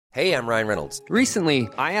Hey, I'm Ryan Reynolds. Recently,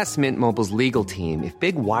 I asked Mint Mobile's legal team if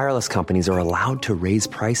big wireless companies are allowed to raise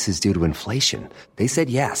prices due to inflation. They said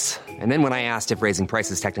yes. And then when I asked if raising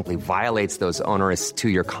prices technically violates those onerous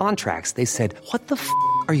two-year contracts, they said, "What the f***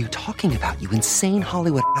 are you talking about, you insane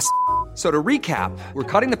Hollywood ass?" So to recap, we're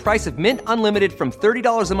cutting the price of Mint Unlimited from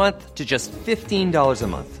 $30 a month to just $15 a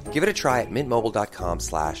month. Give it a try at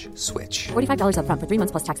mintmobile.com/switch. $45 up front for 3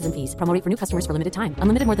 months plus taxes and fees. Promo rate for new customers for limited time.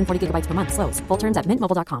 Unlimited more than 40 gigabytes per month. Slows full terms at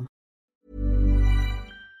mintmobile.com.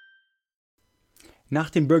 Nach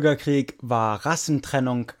dem Bürgerkrieg war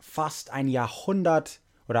Rassentrennung fast ein Jahrhundert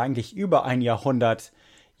oder eigentlich über ein Jahrhundert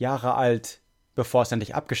Jahre alt, bevor es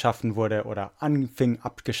endlich abgeschafft wurde oder anfing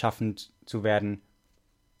abgeschafft zu werden.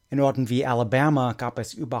 In Orten wie Alabama gab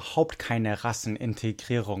es überhaupt keine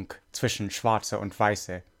Rassenintegrierung zwischen Schwarze und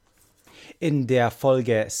Weiße. In der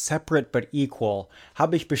Folge Separate but Equal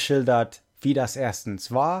habe ich beschildert, wie das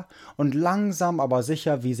erstens war und langsam aber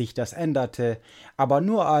sicher, wie sich das änderte, aber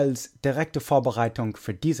nur als direkte Vorbereitung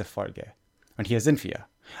für diese Folge. Und hier sind wir.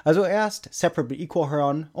 Also erst Separate but Equal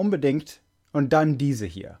hören, unbedingt, und dann diese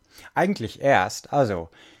hier. Eigentlich erst, also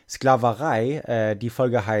Sklaverei, die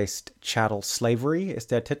Folge heißt Chattel Slavery,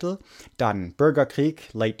 ist der Titel. Dann Bürgerkrieg,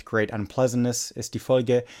 Late Great Unpleasantness ist die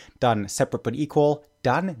Folge. Dann Separate but Equal,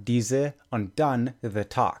 dann diese und dann The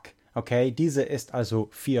Talk. Okay, diese ist also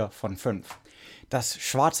 4 von 5. Dass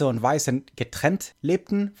Schwarze und Weiße getrennt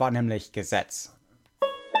lebten, war nämlich Gesetz.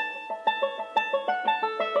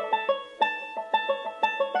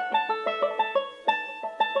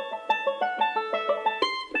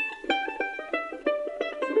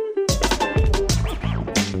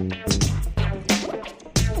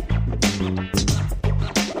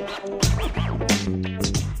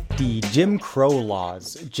 Jim Crow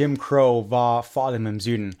Laws. Jim Crow war vor allem im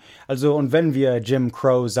Süden. Also, und wenn wir Jim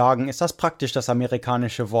Crow sagen, ist das praktisch das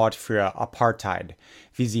amerikanische Wort für Apartheid,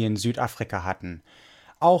 wie sie in Südafrika hatten.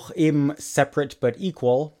 Auch eben Separate but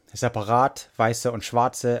Equal, separat, Weiße und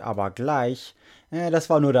Schwarze, aber gleich. Das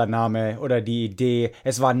war nur der Name oder die Idee.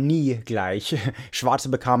 Es war nie gleich. Schwarze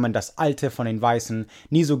bekamen das Alte von den Weißen,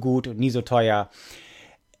 nie so gut und nie so teuer.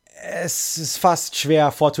 Es ist fast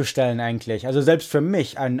schwer vorzustellen eigentlich. Also selbst für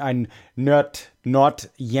mich, ein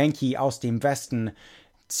Nord-Yankee aus dem Westen,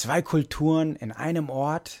 2 Kulturen in einem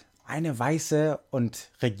Ort, eine weiße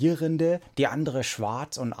und Regierende, die andere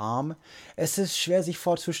schwarz und arm. Es ist schwer sich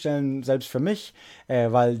vorzustellen, selbst für mich,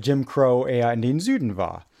 weil Jim Crow eher in den Süden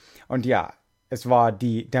war. Und ja, es war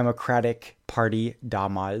die Democratic Party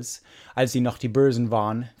damals, als sie noch die Bösen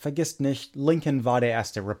waren. Vergisst nicht, Lincoln war der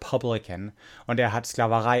erste Republican und er hat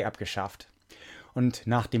Sklaverei abgeschafft. Und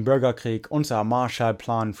nach dem Bürgerkrieg, unser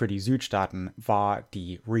Marshallplan für die Südstaaten war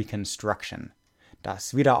die Reconstruction.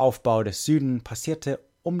 Das Wiederaufbau des Süden passierte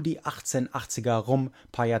um die 1880er rum,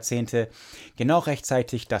 paar Jahrzehnte, genau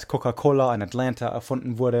rechtzeitig, dass Coca-Cola in Atlanta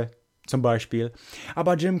erfunden wurde, zum Beispiel.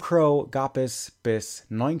 Aber Jim Crow gab es bis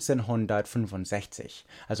 1965,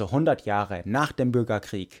 also 100 Jahre nach dem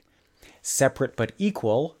Bürgerkrieg. Separate but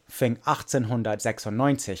Equal fing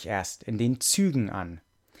 1896 erst in den Zügen an.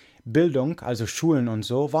 Bildung, also Schulen und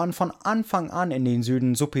so, waren von Anfang an in den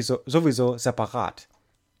Süden sowieso separat.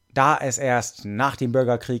 Da es erst nach dem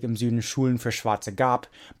Bürgerkrieg im Süden Schulen für Schwarze gab,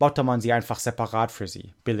 baute man sie einfach separat für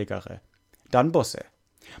sie, billigere. Dann Busse.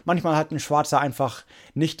 Manchmal hatten Schwarze einfach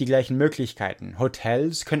nicht die gleichen Möglichkeiten.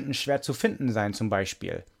 Hotels könnten schwer zu finden sein zum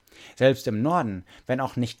Beispiel. Selbst im Norden, wenn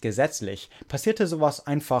auch nicht gesetzlich, passierte sowas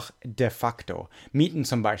einfach de facto. Mieten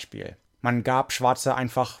zum Beispiel. Man gab Schwarze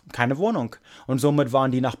einfach keine Wohnung und somit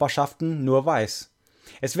waren die Nachbarschaften nur weiß.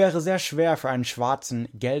 Es wäre sehr schwer für einen Schwarzen,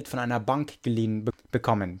 Geld von einer Bank geliehen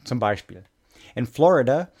bekommen, zum Beispiel. In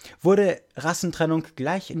Florida wurde Rassentrennung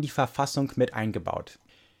gleich in die Verfassung mit eingebaut.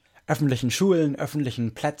 Öffentlichen Schulen,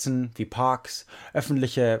 öffentlichen Plätzen wie Parks,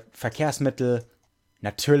 öffentliche Verkehrsmittel,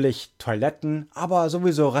 natürlich Toiletten, aber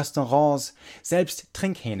sowieso Restaurants, selbst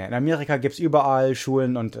Trinkhähne. In Amerika gibt es überall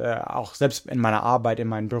Schulen und auch selbst in meiner Arbeit, in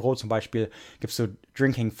meinem Büro zum Beispiel, gibt es so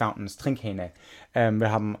Drinking Fountains, Trinkhähne.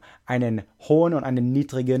 Wir haben einen hohen und einen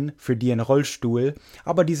niedrigen für die in Rollstuhl,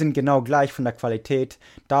 aber die sind genau gleich von der Qualität.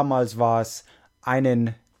 Damals war es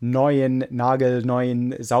einen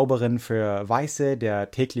nagelneuen, sauberen für Weiße, der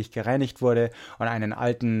täglich gereinigt wurde, und einen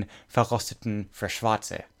alten, verrosteten für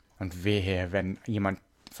Schwarze. Und wehe, wenn jemand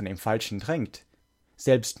von dem Falschen trinkt.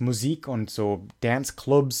 Selbst Musik und so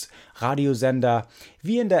Danceclubs, Radiosender,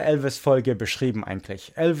 wie in der Elvis-Folge beschrieben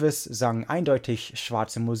eigentlich. Elvis sang eindeutig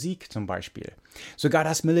schwarze Musik zum Beispiel. Sogar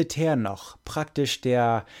das Militär noch. Praktisch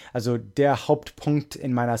der Hauptpunkt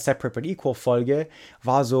in meiner Separate but Equal Folge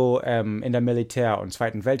war so in der Militär- und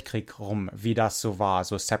Zweiten Weltkrieg rum, wie das so war,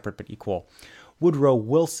 so Separate but Equal. Woodrow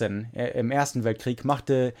Wilson im Ersten Weltkrieg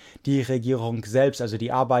machte die Regierung selbst, also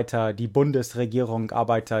die Arbeiter, die Bundesregierung,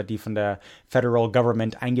 Arbeiter, die von der Federal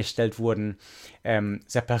Government eingestellt wurden,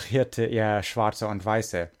 separierte er Schwarze und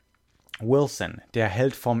Weiße. Wilson, der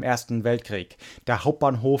Held vom Ersten Weltkrieg. Der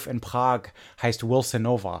Hauptbahnhof in Prag heißt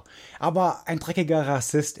Wilsonova. Aber ein dreckiger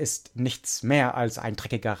Rassist ist nichts mehr als ein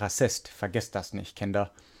dreckiger Rassist. Vergesst das nicht,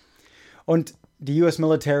 Kinder. Und die US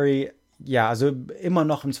Military, ja, also immer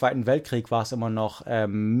noch im Zweiten Weltkrieg war es immer noch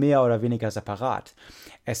mehr oder weniger separat.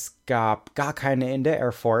 Es gab gar keine in der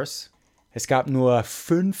Air Force. Es gab nur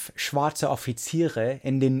 5 schwarze Offiziere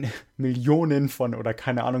in den Millionen von, oder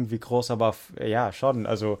keine Ahnung wie groß, aber ja, schon,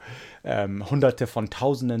 also Hunderte von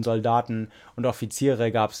Tausenden Soldaten und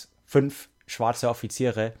Offiziere gab es 5 schwarze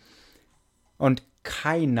Offiziere. Und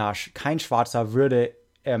kein Schwarzer würde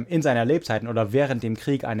in seiner Lebzeiten oder während dem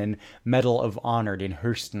Krieg einen Medal of Honor, den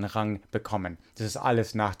höchsten Rang, bekommen. Das ist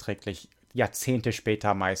alles nachträglich, Jahrzehnte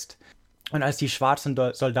später meist. Und als die schwarzen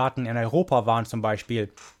Soldaten in Europa waren zum Beispiel,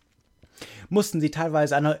 mussten sie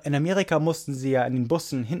teilweise, in Amerika mussten sie ja in den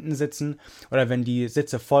Bussen hinten sitzen oder wenn die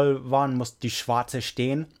Sitze voll waren, mussten die Schwarze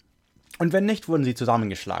stehen. Und wenn nicht, wurden sie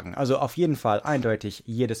zusammengeschlagen. Also auf jeden Fall eindeutig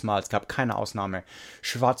jedes Mal. Es gab keine Ausnahme.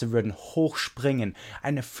 Schwarze würden hochspringen.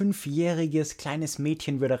 Ein 5-jähriges kleines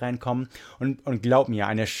Mädchen würde reinkommen. Und glaub mir,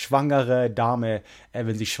 eine schwangere Dame,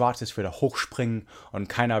 wenn sie schwarz ist, würde hochspringen. Und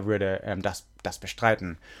keiner würde das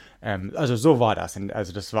bestreiten. Also so war das.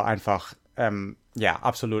 Also das war einfach,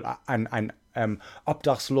 absolut ein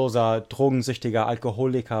obdachloser, drogensüchtiger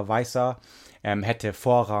Alkoholiker, Weißer hätte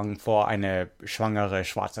Vorrang vor eine schwangere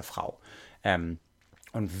schwarze Frau. Und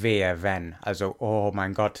wehe, wenn. Also, oh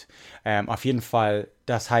mein Gott. Auf jeden Fall,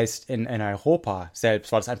 das heißt, in Europa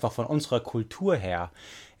selbst war das einfach von unserer Kultur her.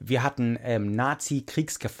 Wir hatten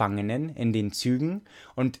Nazi-Kriegsgefangenen in den Zügen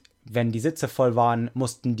und wenn die Sitze voll waren,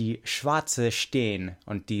 mussten die Schwarze stehen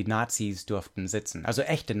und die Nazis durften sitzen. Also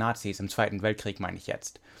echte Nazis im Zweiten Weltkrieg meine ich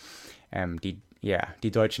jetzt.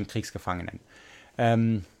 Die deutschen Kriegsgefangenen.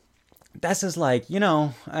 Das ist like,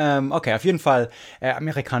 okay, auf jeden Fall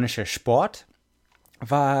amerikanischer Sport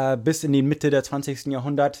war bis in die Mitte der 20.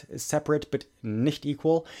 Jahrhundert separate, but nicht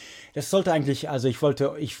equal. Das sollte eigentlich, also ich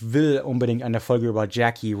will unbedingt eine Folge über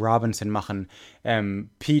Jackie Robinson machen.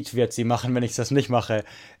 Pete wird sie machen, wenn ich das nicht mache.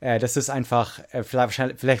 Das ist einfach,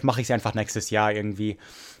 vielleicht mache ich sie einfach nächstes Jahr irgendwie.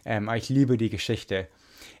 Aber ich liebe die Geschichte.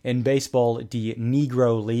 In Baseball die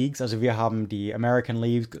Negro Leagues, also wir haben die American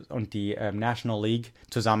League und die National League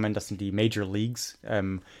zusammen, das sind die Major Leagues,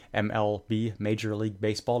 MLB, Major League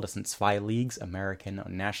Baseball, das sind 2 Leagues, American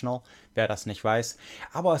und National, wer das nicht weiß.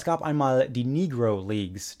 Aber es gab einmal die Negro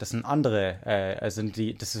Leagues, das sind andere, das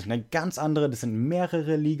ist eine ganz andere, das sind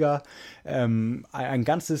mehrere Liga, ein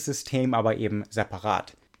ganzes System, aber eben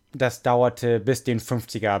separat. Das dauerte bis den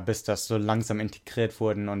 50er, bis das so langsam integriert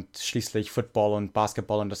wurden und schließlich Football und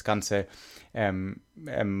Basketball und das Ganze,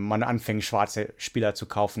 man anfing, schwarze Spieler zu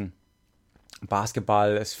kaufen.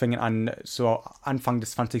 Basketball, es fing an so Anfang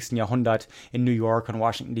des 20. Jahrhunderts in New York und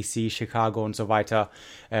Washington D.C., Chicago und so weiter,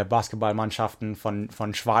 Basketballmannschaften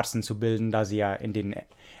von Schwarzen zu bilden, da sie ja in den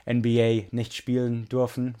NBA nicht spielen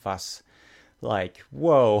dürfen, was,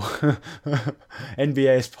 wow,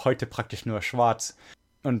 NBA ist heute praktisch nur schwarz.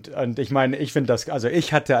 Und ich meine, ich finde das, also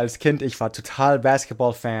ich hatte als Kind, ich war total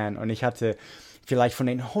Basketball-Fan und ich hatte vielleicht von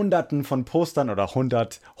den Hunderten von Postern oder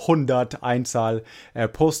 100 Einzahl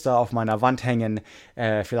Poster auf meiner Wand hängen,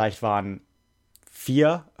 vielleicht waren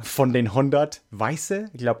 4 von den 100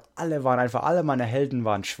 Weiße. Ich glaube, alle meine Helden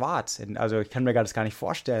waren schwarz. Also ich kann mir das gar nicht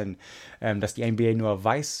vorstellen, dass die NBA nur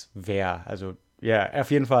weiß wäre. Also ja,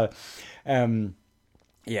 auf jeden Fall.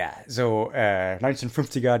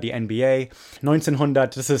 1950er die NBA,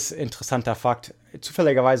 1900, das ist ein interessanter Fakt,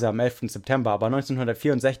 zufälligerweise am 11. September, aber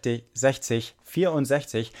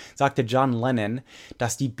 1964 sagte John Lennon,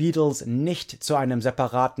 dass die Beatles nicht zu einem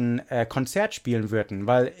separaten Konzert spielen würden,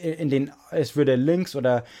 weil es würde links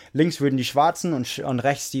würden die Schwarzen und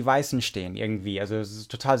rechts die Weißen stehen irgendwie, also es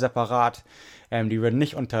ist total separat, die würden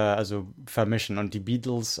nicht vermischen und die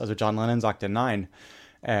Beatles, also John Lennon sagte nein,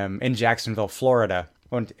 in Jacksonville, Florida.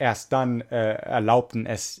 Und erst dann erlaubten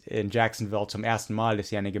es in Jacksonville zum ersten Mal, dass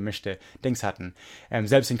sie eine gemischte Dings hatten.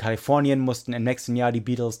 Selbst in Kalifornien mussten im nächsten Jahr die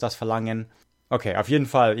Beatles das verlangen. Okay, auf jeden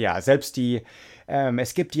Fall, ja, selbst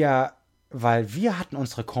es gibt ja, weil wir hatten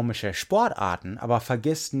unsere komische Sportarten, aber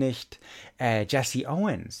vergiss nicht Jesse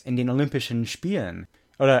Owens in den Olympischen Spielen.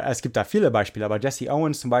 Oder es gibt da viele Beispiele, aber Jesse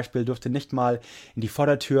Owens zum Beispiel durfte nicht mal in die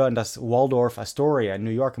Vordertür in das Waldorf Astoria in New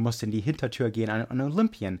York, musste in die Hintertür gehen an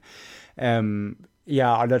Olympien.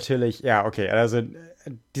 Ja, natürlich, ja, okay, also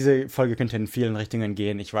diese Folge könnte in vielen Richtungen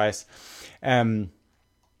gehen, ich weiß.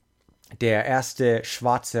 der erste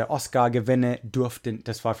schwarze Oscar-Gewinner durfte,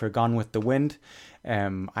 das war für Gone with the Wind,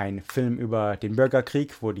 ein Film über den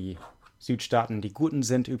Bürgerkrieg, wo die Südstaaten die Guten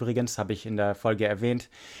sind, übrigens, habe ich in der Folge erwähnt.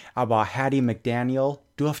 Aber Hattie McDaniel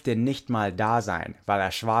durfte nicht mal da sein, weil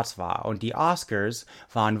er schwarz war. Und die Oscars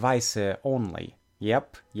waren weiße only.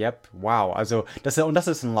 Yep, wow. Also, das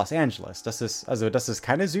ist in Los Angeles. Das ist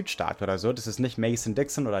keine Südstaat oder so. Das ist nicht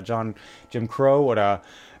Mason-Dixon oder Jim Crow oder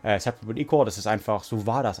Separate but Equal. Das ist einfach, so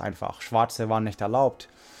war das einfach. Schwarze waren nicht erlaubt.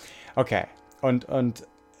 Okay, und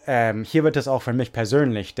hier wird es auch für mich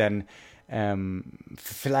persönlich, denn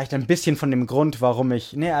vielleicht ein bisschen von dem Grund, warum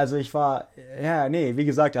wie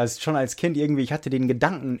gesagt, schon als Kind irgendwie, ich hatte den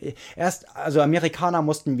Gedanken, Amerikaner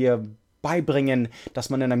mussten wir beibringen, dass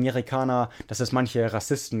es manche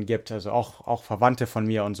Rassisten gibt, also auch Verwandte von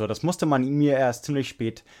mir und so. Das musste man mir erst ziemlich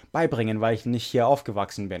spät beibringen, weil ich nicht hier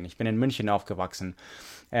aufgewachsen bin. Ich bin in München aufgewachsen.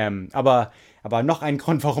 Aber noch ein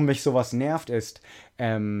Grund, warum mich sowas nervt, ist,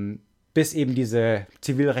 bis eben diese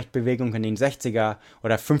Zivilrechtbewegung in den 60er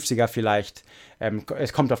oder 50er vielleicht,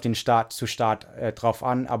 es kommt auf den Staat zu Staat drauf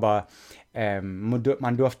an, aber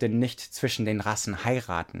man durfte nicht zwischen den Rassen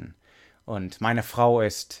heiraten. Und meine Frau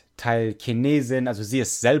ist Teil Chinesin, also sie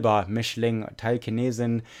ist selber Mischling, Teil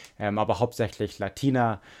Chinesin, aber hauptsächlich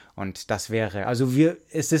Latina. Und das wäre,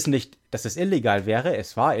 es ist nicht, dass es illegal wäre,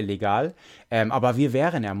 es war illegal, aber wir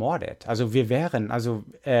wären ermordet.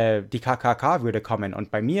 Die KKK würde kommen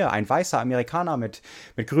und bei mir ein weißer Amerikaner mit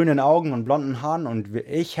grünen Augen und blonden Haaren und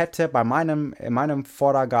ich hätte in meinem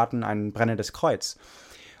Vordergarten ein brennendes Kreuz.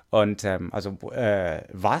 Und,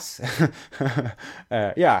 was?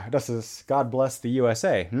 Ja, das ist God bless the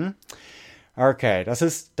USA, Okay,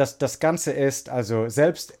 das Ganze ist,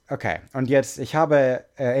 okay, und jetzt, ich habe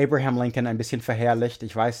Abraham Lincoln ein bisschen verherrlicht.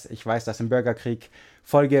 Ich weiß, dass im Bürgerkrieg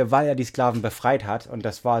Folge, weil er die Sklaven befreit hat, und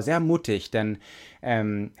das war sehr mutig, denn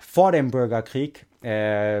vor dem Bürgerkrieg,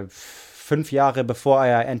 5 Jahre bevor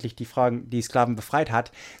er endlich die Sklaven befreit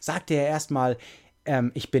hat, sagte er erstmal,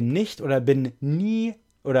 ich bin nicht oder bin nie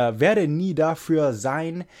oder werde nie dafür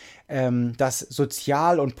sein, dass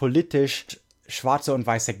sozial und politisch Schwarze und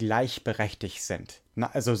Weiße gleichberechtigt sind.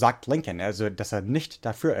 Also sagt Lincoln, dass er nicht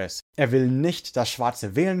dafür ist. Er will nicht, dass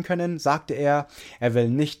Schwarze wählen können, sagte er. Er will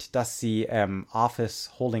nicht, dass sie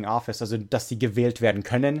holding office, also dass sie gewählt werden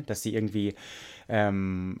können, dass sie irgendwie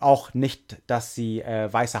auch nicht, dass sie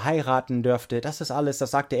Weiße heiraten dürfte. Das ist alles,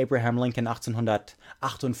 das sagte Abraham Lincoln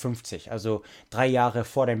 1858, also 3 Jahre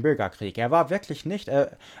vor dem Bürgerkrieg. Er war wirklich nicht,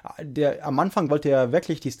 am Anfang wollte er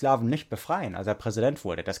wirklich die Sklaven nicht befreien, als er Präsident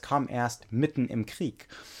wurde. Das kam erst mitten im Krieg.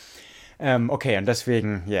 Okay, und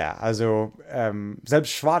deswegen,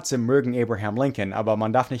 selbst Schwarze mögen Abraham Lincoln, aber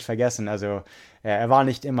man darf nicht vergessen, er war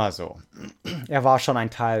nicht immer so. Er war schon ein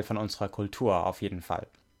Teil von unserer Kultur, auf jeden Fall.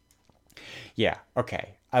 Ja, okay,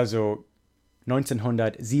 also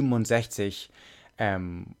 1967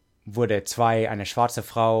 wurde eine schwarze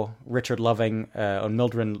Frau, Richard Loving und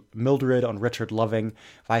Mildred und Richard Loving,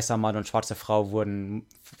 weißer Mann und schwarze Frau,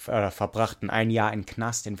 verbrachten 1 Jahr in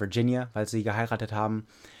Knast in Virginia, weil sie geheiratet haben.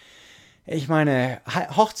 Ich meine,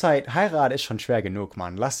 Heirat ist schon schwer genug,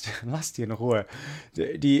 Mann. Lasst die in Ruhe.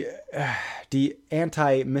 Die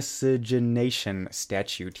Anti-Miscegenation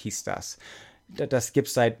Statute hieß das. Das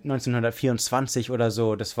gibt's seit 1924 oder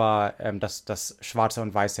so. Das war, dass Schwarze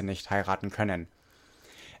und Weiße nicht heiraten können.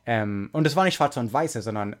 Und es war nicht Schwarze und Weiße,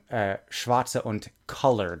 sondern Schwarze und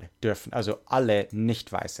Colored dürfen, also alle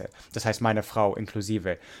Nicht-Weiße. Das heißt, meine Frau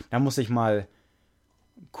inklusive. Da muss ich mal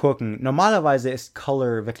gucken. Normalerweise ist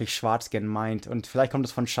Color wirklich schwarz gemeint und vielleicht kommt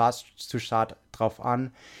es von Staat zu Staat drauf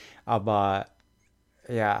an, aber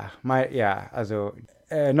noch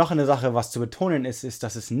eine Sache, was zu betonen ist,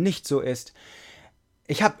 dass es nicht so ist.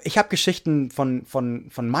 Ich hab Geschichten von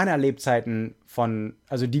meiner Lebzeiten,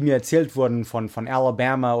 die mir erzählt wurden von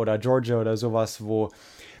Alabama oder Georgia oder sowas, wo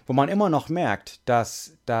man immer noch merkt,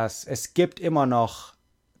 dass es gibt immer noch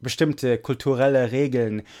bestimmte kulturelle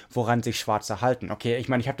Regeln, woran sich Schwarze halten. Okay, ich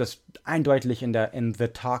meine, ich habe das eindeutig in The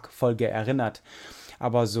Talk-Folge erinnert,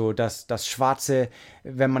 aber so, dass Schwarze,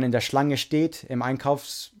 wenn man in der Schlange steht, im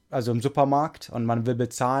Supermarkt und man will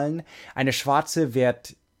bezahlen,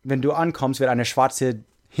 wenn du ankommst, wird eine Schwarze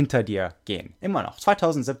hinter dir gehen. Immer noch.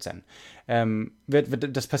 2017.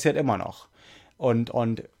 Das passiert immer noch. Und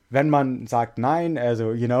wenn man sagt nein,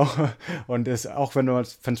 und es auch wenn du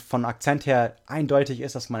von Akzent her eindeutig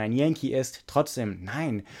ist, dass man ein Yankee ist, trotzdem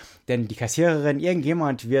nein. Denn die Kassiererin,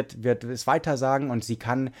 irgendjemand wird es weiter sagen und sie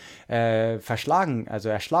kann erschlagen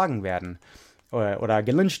werden. Oder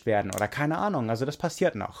gelyncht werden oder keine Ahnung. Also das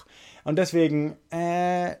passiert noch. Und deswegen,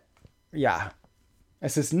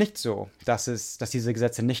 Es ist nicht so, dass diese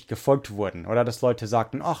Gesetze nicht gefolgt wurden oder dass Leute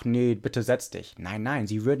sagten, ach nee, bitte setz dich. Nein,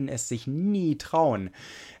 sie würden es sich nie trauen,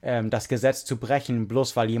 das Gesetz zu brechen,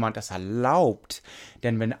 bloß weil jemand es erlaubt.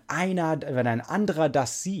 Denn wenn ein anderer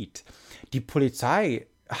das sieht, die Polizei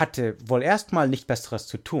hatte wohl erstmal nicht Besseres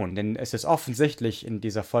zu tun, denn es ist offensichtlich, in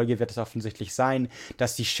dieser Folge wird es offensichtlich sein,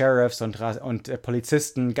 dass die Sheriffs und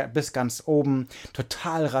Polizisten bis ganz oben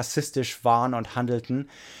total rassistisch waren und handelten.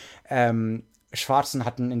 Schwarzen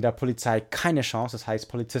hatten in der Polizei keine Chance, das heißt,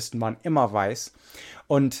 Polizisten waren immer weiß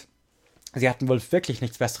und sie hatten wohl wirklich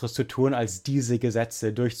nichts Besseres zu tun, als diese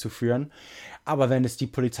Gesetze durchzuführen. Aber wenn es die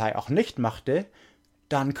Polizei auch nicht machte,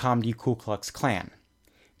 dann kam die Ku Klux Klan.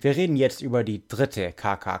 Wir reden jetzt über die dritte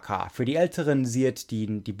KKK. Für die Älteren sieht die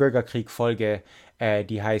Bürgerkrieg-Folge,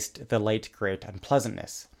 die heißt The Late Great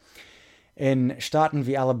Unpleasantness. In Staaten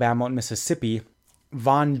wie Alabama und Mississippi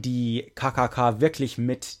waren die KKK wirklich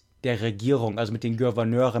mit der Regierung, also mit den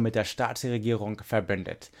Gouverneuren, mit der Staatsregierung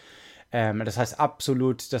verbündet. Das heißt,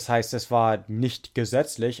 es war nicht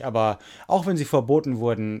gesetzlich, aber auch wenn sie verboten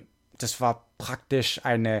wurden, das war praktisch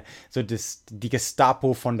die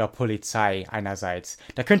Gestapo von der Polizei einerseits.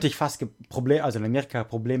 Da könnte ich fast in Amerika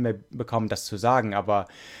Probleme bekommen, das zu sagen, aber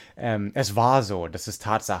es war so, das ist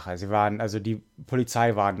Tatsache. Die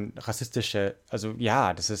Polizei waren rassistische, ich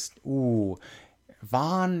weiß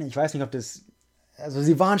nicht, ob das,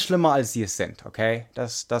 sie waren schlimmer, als sie es sind, okay?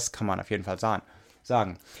 Das kann man auf jeden Fall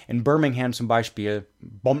sagen. In Birmingham zum Beispiel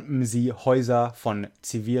bomben sie Häuser von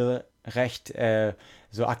Zivilrecht,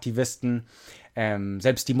 so Aktivisten.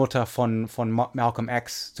 Selbst die Mutter von Malcolm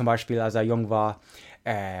X zum Beispiel, als er jung war.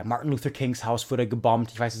 Martin Luther Kings Haus wurde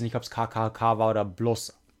gebombt. Ich weiß jetzt nicht, ob es KKK war oder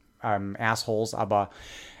bloß Assholes, aber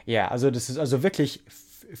ja, also das ist also wirklich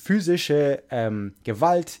physische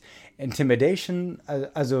Gewalt, Intimidation,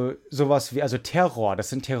 also sowas wie, also Terror, das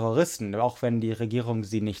sind Terroristen, auch wenn die Regierung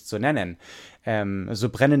sie nicht so nennen. So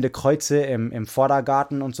brennende Kreuze im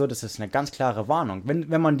Vordergarten und so, das ist eine ganz klare Warnung.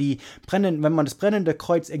 Wenn man das brennende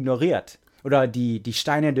Kreuz ignoriert oder die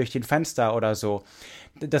Steine durch den Fenster oder so,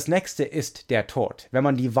 das nächste ist der Tod. Wenn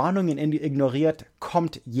man die Warnungen ignoriert,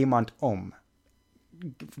 kommt jemand um.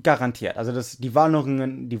 Garantiert. Also die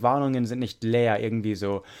Warnungen sind nicht leer, irgendwie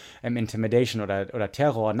so Intimidation oder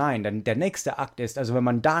Terror. Nein, denn der nächste Akt ist, also wenn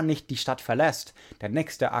man da nicht die Stadt verlässt, der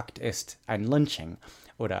nächste Akt ist ein Lynching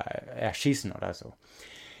oder Erschießen oder so.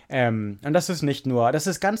 Und das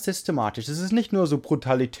ist ganz systematisch. Das ist nicht nur so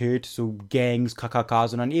Brutalität, so Gangs, KKK,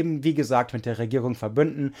 sondern eben, wie gesagt, mit der Regierung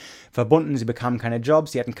verbunden. Sie bekamen keine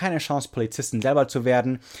Jobs, sie hatten keine Chance, Polizisten selber zu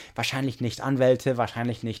werden. Wahrscheinlich nicht Anwälte,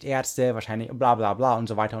 wahrscheinlich nicht Ärzte, wahrscheinlich bla bla bla und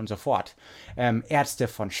so weiter und so fort. Ärzte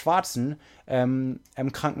von Schwarzen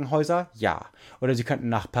Krankenhäuser? Ja. Oder sie könnten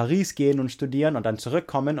nach Paris gehen und studieren und dann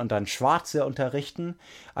zurückkommen und dann Schwarze unterrichten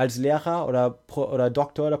als Lehrer oder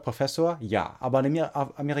Doktor oder Professor? Ja. Aber in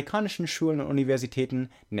amerikanischen Schulen und Universitäten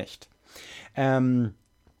nicht.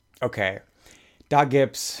 Okay. Da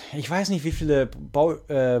gibt's, ich weiß nicht, wie viele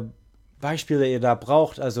Beispiele ihr da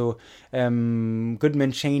braucht. Also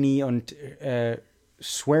Goodman Cheney und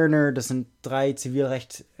Schwerner, das sind 3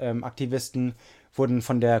 Zivilrechtsaktivisten, wurden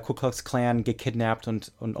von der Ku Klux Klan gekidnappt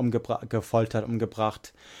und gefoltert,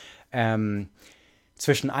 umgebracht.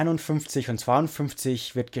 Zwischen 51 und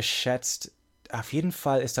 52 wird geschätzt, auf jeden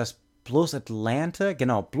Fall ist das bloß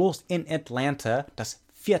in Atlanta, dass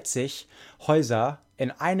 40 Häuser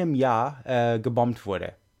in einem Jahr gebombt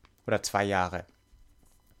wurde. Oder 2 Jahre.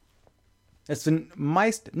 Es sind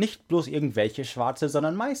meist nicht bloß irgendwelche Schwarze,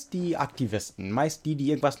 sondern meist die Aktivisten, meist die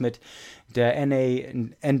irgendwas mit der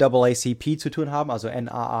NAACP zu tun haben, also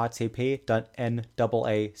NAACP, dann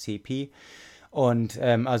NAACP. Und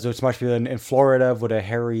also zum Beispiel in Florida wurde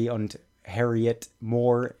Harry und Harriet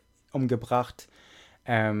Moore umgebracht.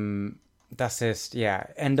 Das ist,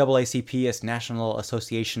 NAACP ist National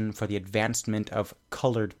Association for the Advancement of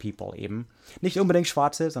Colored People eben. Nicht unbedingt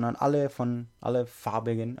Schwarze, sondern alle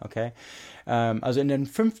Farbigen, okay. Also in den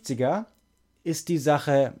 50er ist die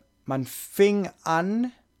Sache, man fing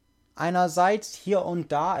an, einerseits hier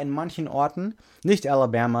und da in manchen Orten, nicht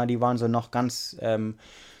Alabama, die waren so noch ganz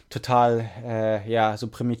total, so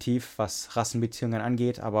primitiv, was Rassenbeziehungen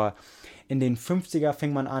angeht, aber in den 50er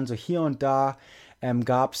fing man an, so hier und da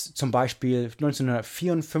gab es zum Beispiel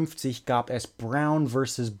 1954 gab es Brown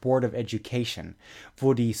vs. Board of Education,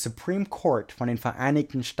 wo die Supreme Court von den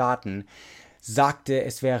Vereinigten Staaten sagte,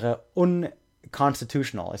 es wäre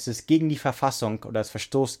unconstitutional, es ist gegen die Verfassung oder es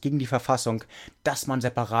verstoßt gegen die Verfassung, dass man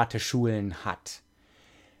separate Schulen hat.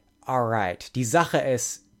 Alright, die Sache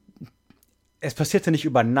ist, es passierte nicht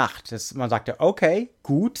über Nacht. Man sagte, okay,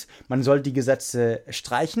 gut, man soll die Gesetze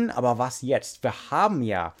streichen, aber was jetzt? Wir haben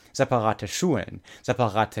ja separate Schulen,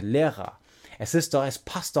 separate Lehrer. Es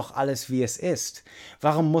passt doch alles, wie es ist.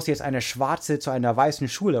 Warum muss jetzt eine Schwarze zu einer weißen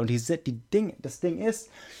Schule? Und das Ding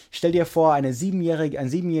ist, stell dir vor, ein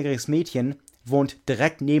 7-jähriges Mädchen wohnt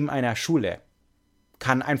direkt neben einer Schule.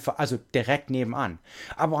 Also direkt nebenan.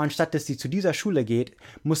 Aber anstatt, dass sie zu dieser Schule geht,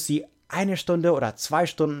 muss sie 1 Stunde oder 2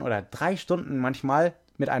 Stunden oder 3 Stunden manchmal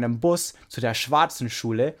mit einem Bus zu der schwarzen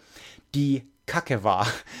Schule, die Kacke war.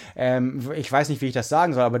 Ich weiß nicht, wie ich das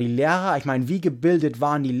sagen soll, aber die Lehrer, ich meine, wie gebildet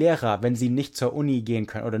waren die Lehrer, wenn sie nicht zur Uni gehen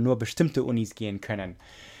können oder nur bestimmte Unis gehen können?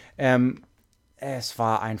 Es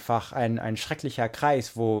war einfach ein schrecklicher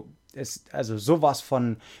Kreis, wo es, also sowas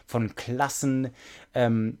von Klassensystem,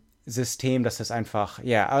 das ist einfach,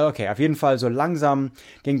 ja, okay, auf jeden Fall so langsam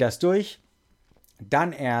ging das durch.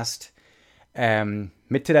 Dann erst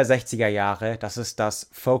Mitte der 60er Jahre, das ist das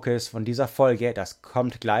Focus von dieser Folge, das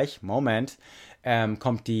kommt gleich, Moment,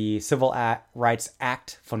 kommt die Civil Rights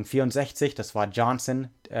Act von 64, das war Johnson,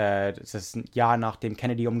 das ist ein Jahr nachdem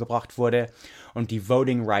Kennedy umgebracht wurde, und die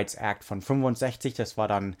Voting Rights Act von 65, das war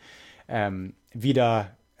dann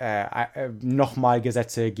wieder nochmal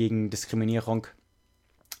Gesetze gegen Diskriminierung.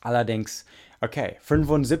 Allerdings, okay,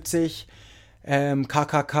 75,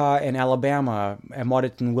 KKK in Alabama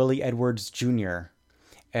ermordeten Willie Edwards Jr.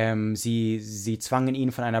 Sie zwangen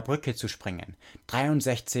ihn, von einer Brücke zu springen.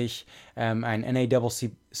 63, ein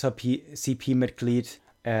NAACP-Mitglied,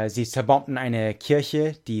 sie zerbombten eine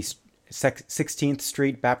Kirche, die 16th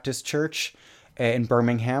Street Baptist Church in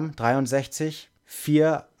Birmingham. 63,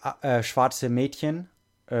 4 schwarze Mädchen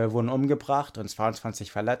wurden umgebracht und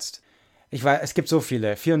 22 verletzt. Ich weiß, es gibt so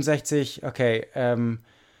viele. 64, okay,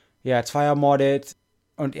 2 ermordet,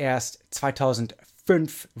 und erst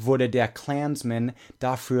 2005 wurde der Klansman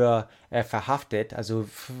dafür verhaftet, also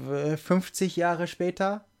 50 Jahre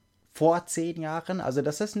später, vor 10 Jahren, also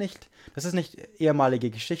das ist nicht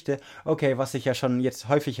ehemalige Geschichte. Okay, was ich ja schon jetzt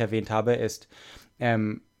häufig erwähnt habe, ist,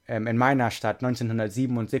 in meiner Stadt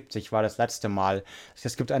 1977 war das letzte Mal.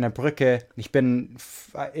 Es gibt eine Brücke, ich bin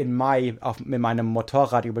im Mai mit meinem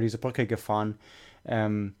Motorrad über diese Brücke gefahren,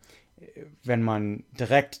 wenn man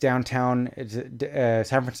direkt downtown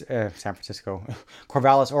San Francisco,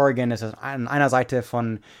 Corvallis, Oregon, ist es an einer Seite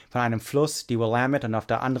von einem Fluss, die Willamette, und auf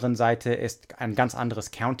der anderen Seite ist ein ganz anderes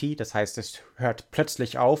County, das heißt, es hört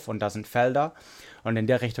plötzlich auf und da sind Felder, und in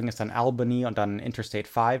der Richtung ist dann Albany und dann Interstate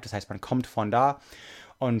 5, das heißt, man kommt von da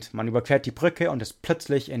und man überquert die Brücke und ist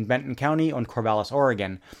plötzlich in Benton County und Corvallis,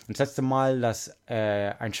 Oregon. Und das letzte Mal, dass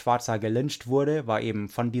ein Schwarzer gelyncht wurde, war eben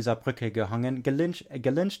von dieser Brücke gehangen.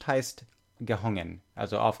 Gelyncht heißt gehangen,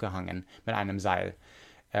 also aufgehangen mit einem Seil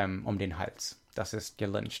um den Hals. Das ist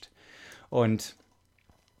gelyncht. Und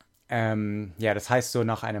das heißt so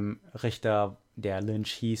nach einem Richter, der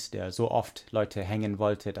Lynch hieß, der so oft Leute hängen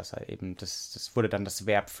wollte, dass er eben, das wurde dann das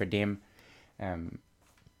Verb für dem,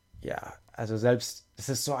 also selbst, das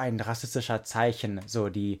ist so ein rassistischer Zeichen, so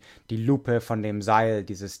die Lupe von dem Seil,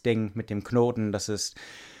 dieses Ding mit dem Knoten, das ist,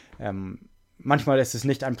 manchmal ist es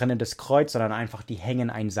nicht ein brennendes Kreuz, sondern einfach, die hängen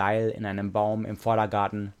ein Seil in einem Baum im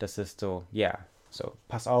Vordergarten, das ist so, so,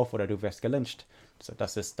 pass auf oder du wirst gelyncht. So,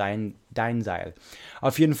 das ist dein Seil.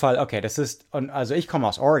 Auf jeden Fall, okay, also ich komme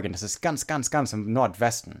aus Oregon, das ist ganz, ganz, ganz im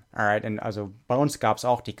Nordwesten, alright, und also bei uns gab es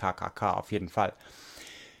auch die KKK, auf jeden Fall.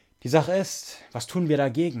 Die Sache ist, was tun wir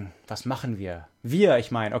dagegen? Was machen wir?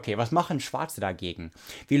 Was machen Schwarze dagegen?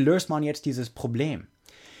 Wie löst man jetzt dieses Problem?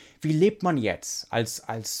 Wie lebt man jetzt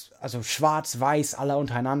also schwarz, weiß, alle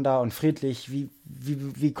untereinander und friedlich?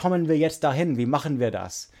 Wie kommen wir jetzt dahin? Wie machen wir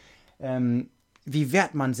das? Wie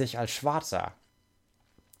wehrt man sich als Schwarzer?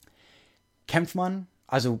 Kämpft man?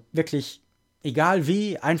 Also wirklich, egal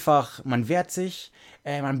wie, einfach, man wehrt sich,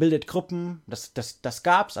 man bildet Gruppen, das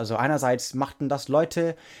gab's. Also einerseits machten das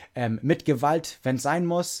Leute mit Gewalt, wenn es sein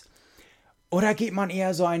muss. Oder geht man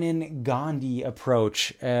eher so einen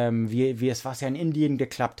Gandhi-Approach, was ja in Indien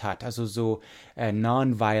geklappt hat, also so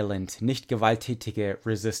non-violent, nicht gewalttätige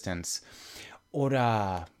Resistance.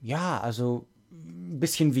 Oder also ein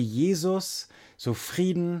bisschen wie Jesus, so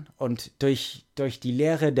Frieden und durch die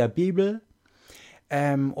Lehre der Bibel.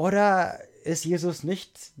 Oder ist Jesus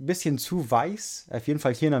nicht ein bisschen zu weiß? Auf jeden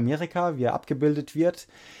Fall hier in Amerika, wie er abgebildet wird.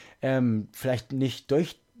 Vielleicht nicht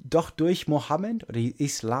durch Mohammed oder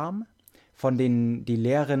Islam, die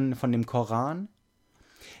Lehren von dem Koran.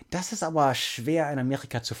 Das ist aber schwer in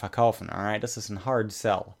Amerika zu verkaufen. Alright? Das ist ein hard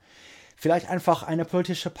sell. Vielleicht einfach eine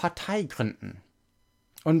politische Partei gründen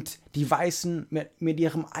und die Weißen mit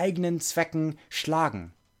ihren eigenen Zwecken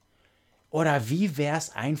schlagen. Oder wie wäre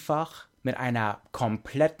es einfach, mit einer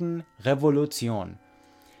kompletten Revolution.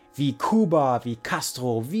 Wie Kuba, wie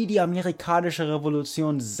Castro, wie die amerikanische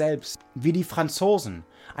Revolution selbst, wie die Franzosen.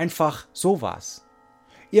 Einfach sowas.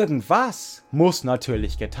 Irgendwas muss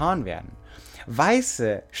natürlich getan werden.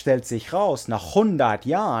 Weiße stellt sich raus, nach 100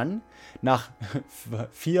 Jahren, nach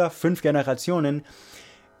 4, 5 Generationen,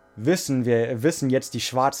 wissen jetzt die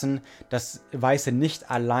Schwarzen, dass Weiße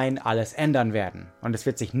nicht allein alles ändern werden. Und es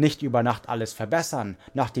wird sich nicht über Nacht alles verbessern.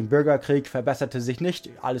 Nach dem Bürgerkrieg verbesserte sich nicht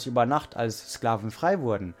alles über Nacht, als Sklaven frei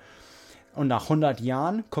wurden. Und nach 100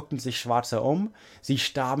 Jahren guckten sich Schwarze um. Sie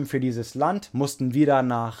starben für dieses Land, mussten wieder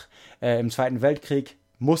im Zweiten Weltkrieg,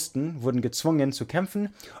 wurden gezwungen zu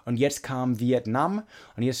kämpfen. Und jetzt kam Vietnam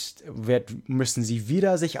und jetzt müssen sie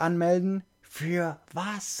wieder sich anmelden. Für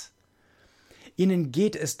was? Ihnen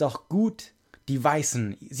geht es doch gut, die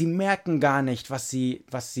Weißen. Sie merken gar nicht, was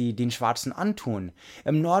sie den Schwarzen antun.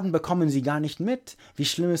 Im Norden bekommen sie gar nicht mit, wie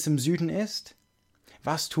schlimm es im Süden ist.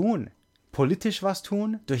 Was tun? Politisch was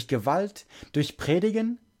tun? Durch Gewalt? Durch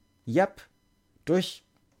Predigen? Yep, durch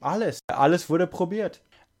alles. Alles wurde probiert.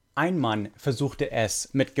 Ein Mann versuchte es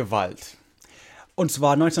mit Gewalt. Und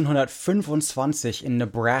zwar 1925 in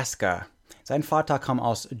Nebraska. Sein Vater kam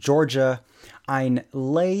aus Georgia, ein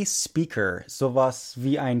Lay Speaker, sowas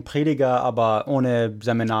wie ein Prediger, aber ohne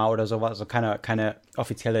Seminar oder sowas, also keine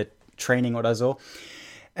offizielle Training oder so.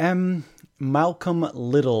 Malcolm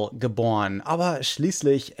Little geboren, aber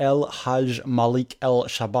schließlich El Hajj Malik El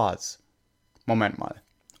Shabazz. Moment mal.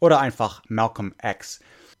 Oder einfach Malcolm X.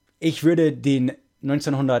 Ich würde den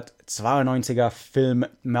 1992er Film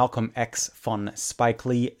Malcolm X von Spike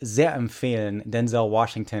Lee sehr empfehlen. Denzel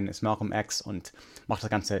Washington ist Malcolm X und macht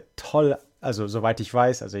das Ganze toll. Also soweit ich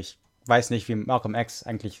weiß, also ich weiß nicht, wie Malcolm X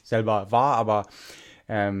eigentlich selber war, aber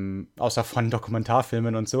außer von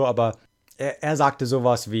Dokumentarfilmen und so, aber er sagte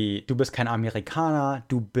sowas wie, du bist kein Amerikaner,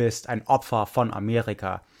 du bist ein Opfer von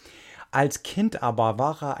Amerika. Als Kind aber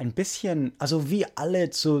war er ein bisschen, also wie alle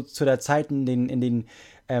zu der Zeit in den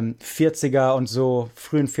 40er und so,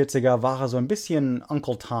 frühen 40er, war er so ein bisschen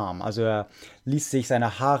Uncle Tom. Also er ließ sich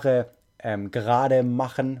seine Haare gerade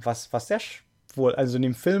machen, was sehr wohl, also in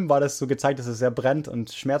dem Film war das so gezeigt, dass es sehr brennt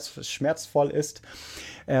und schmerzvoll ist.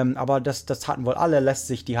 Aber das taten wohl alle, lässt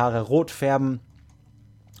sich die Haare rot färben.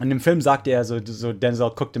 Und im Film sagte er so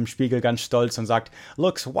Denzel guckt im Spiegel ganz stolz und sagt,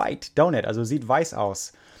 looks white, don't it? Also sieht weiß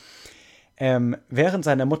aus. Während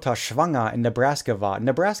seine Mutter schwanger in Nebraska war,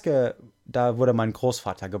 da wurde mein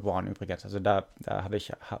Großvater geboren übrigens, also da habe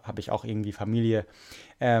ich auch irgendwie Familie.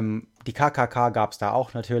 Die KKK gab es da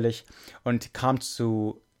auch natürlich und kam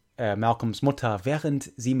zu Malcolms Mutter,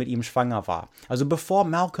 während sie mit ihm schwanger war. Also bevor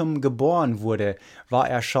Malcolm geboren wurde, war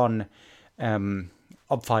er schon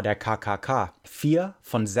Opfer der KKK. 4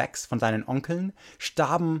 von 6 von seinen Onkeln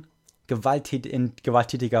starben in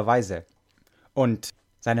gewalttätiger Weise. Und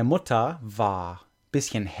seine Mutter war ein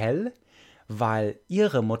bisschen hell, weil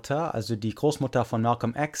ihre Mutter, also die Großmutter von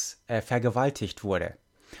Malcolm X, vergewaltigt wurde.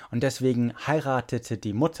 Und deswegen heiratete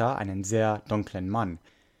die Mutter einen sehr dunklen Mann.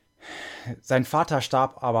 Sein Vater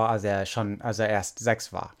starb aber, als er erst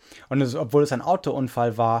 6 war. Und obwohl es ein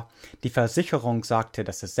Autounfall war, die Versicherung sagte,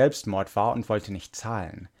 dass es Selbstmord war und wollte nicht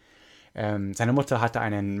zahlen. Seine Mutter hatte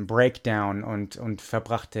einen Breakdown und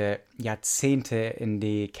verbrachte Jahrzehnte in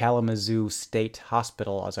die Kalamazoo State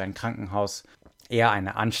Hospital, also ein Krankenhaus, eher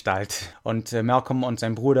eine Anstalt. Und Malcolm und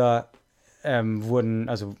sein Bruder wurden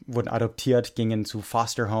adoptiert, gingen zu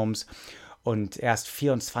Foster Homes und erst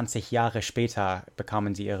 24 Jahre später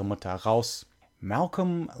bekamen sie ihre Mutter raus.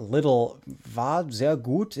 Malcolm Little war sehr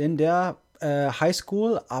gut in der High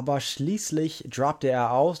School, aber schließlich droppte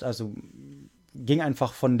er aus, also ging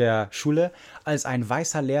einfach von der Schule, als ein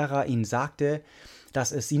weißer Lehrer ihm sagte,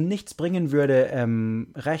 dass es ihm nichts bringen würde,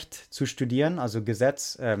 Recht zu studieren, also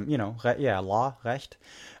Gesetz, Law, Recht,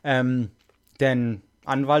 denn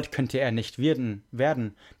Anwalt könnte er nicht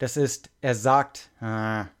werden. Das ist, er sagt,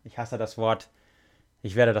 ich hasse das Wort,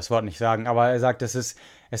 ich werde das Wort nicht sagen, aber er sagt, es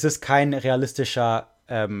ist kein realistischer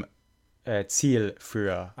Ziel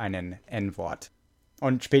für einen N-Wort.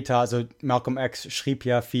 Und später, also Malcolm X schrieb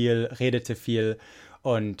ja viel, redete viel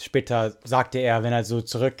und später sagte er, wenn er so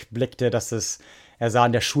zurückblickte, er sah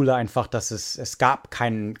in der Schule einfach, dass es gab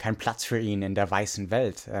keinen Platz für ihn in der weißen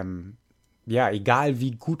Welt. Egal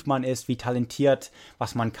wie gut man ist, wie talentiert,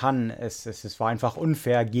 was man kann, es war einfach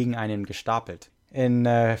unfair gegen einen gestapelt. In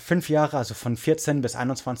 5 Jahren, also von 14 bis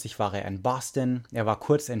 21 war er in Boston. Er war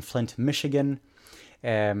kurz in Flint, Michigan,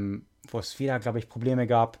 wo es wieder, glaube ich, Probleme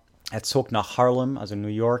gab. Er zog nach Harlem, also New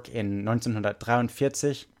York, in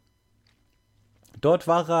 1943. Dort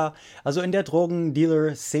war er, also in der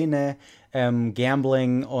Drogendealer-Szene,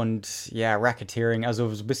 Gambling und ja, Racketeering,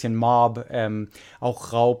 also so ein bisschen Mob,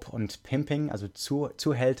 auch Raub und Pimping, also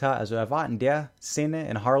Zuhälter. Also er war in der Szene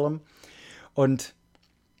in Harlem und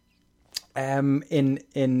also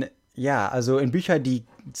in Büchern, die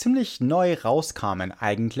ziemlich neu rauskamen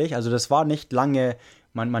eigentlich. Also das war nicht lange,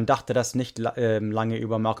 man dachte das nicht lange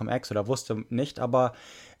über Malcolm X oder wusste nicht, aber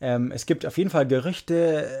es gibt auf jeden Fall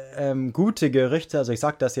Gerüchte, gute Gerüchte. Also ich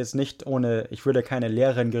sage das jetzt nicht ich würde keine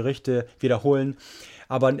leeren Gerüchte wiederholen,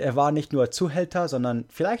 aber er war nicht nur Zuhälter, sondern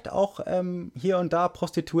vielleicht auch hier und da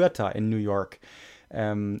Prostituierter in New York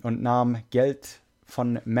und nahm Geld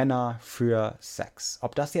von Männern für Sex.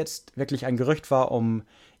 Ob das jetzt wirklich ein Gerücht war, um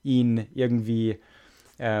ihn irgendwie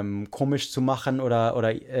komisch zu machen oder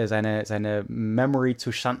seine Memory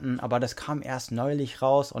zu schanden, aber das kam erst neulich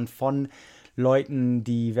raus und von Leuten,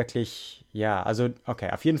 die wirklich, ja, also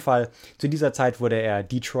okay, auf jeden Fall, zu dieser Zeit wurde er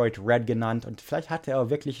Detroit Red genannt und vielleicht hatte er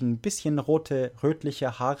wirklich ein bisschen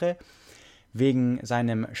rötliche Haare wegen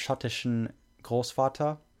seinem schottischen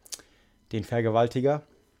Großvater, den Vergewaltiger.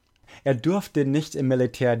 Er durfte nicht im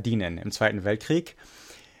Militär dienen im Zweiten Weltkrieg,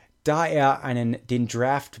 da er den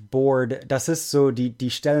Draft Board, das ist so,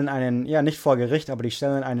 die stellen einen, ja nicht vor Gericht, aber die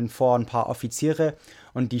stellen einen vor ein paar Offiziere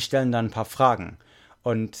und die stellen dann ein paar Fragen.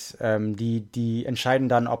 Und die entscheiden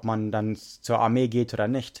dann, ob man dann zur Armee geht oder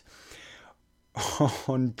nicht.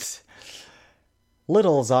 Und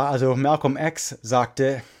also Malcolm X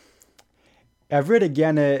sagte, er würde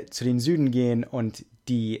gerne zu den Süden gehen und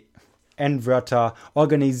die N-Wörter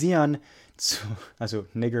organisieren, also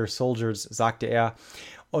Nigger Soldiers, sagte er,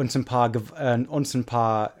 uns ein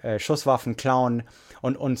paar Schusswaffen klauen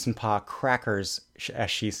und uns ein paar Crackers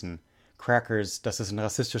erschießen. Crackers, das ist ein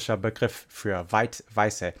rassistischer Begriff für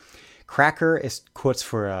Weiße. Cracker ist kurz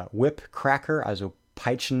für Whip Cracker, also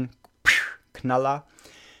Peitschenknaller.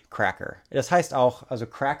 Cracker. Das heißt auch, also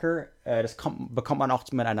Cracker, bekommt man auch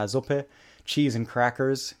mit einer Suppe. Cheese and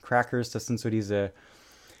Crackers. Crackers, das sind so diese,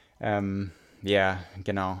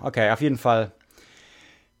 genau. Okay, auf jeden Fall.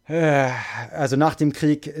 Also nach dem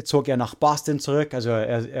Krieg zog er nach Boston zurück. Also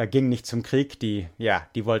er ging nicht zum Krieg. Die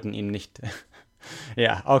wollten ihn nicht.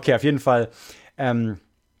 Ja, okay, auf jeden Fall. Er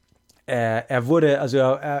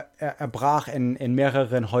brach in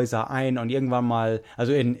mehreren Häuser ein und irgendwann mal,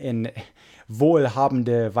 also in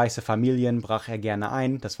wohlhabende weiße Familien brach er gerne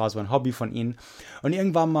ein. Das war so ein Hobby von ihm. Und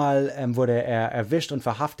irgendwann mal wurde er erwischt und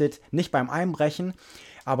verhaftet, nicht beim Einbrechen,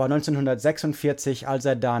 aber 1946, als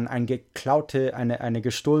er dann eine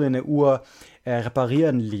gestohlene Uhr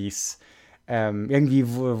reparieren ließ. Irgendwie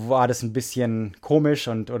war das ein bisschen komisch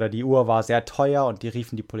oder die Uhr war sehr teuer und die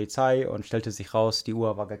riefen die Polizei und stellte sich raus, die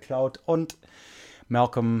Uhr war geklaut und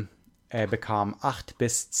Malcolm bekam 8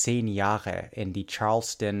 bis 10 Jahre in die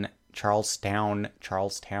Charlestown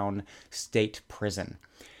State Prison.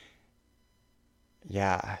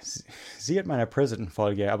 Ja, sieht meine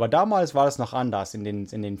Prison-Folge, aber damals war das noch anders. In den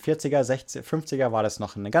 40er, 60er, 50er war das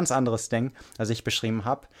noch ein ganz anderes Ding, das ich beschrieben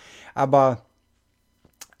habe. Aber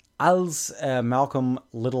als Malcolm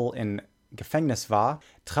Little in Gefängnis war,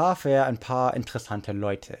 traf er ein paar interessante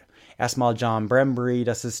Leute. Erstmal John Brambury,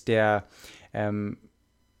 das ist der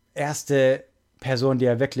erste Person, die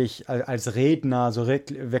er wirklich als Redner so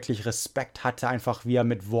wirklich Respekt hatte, einfach wie er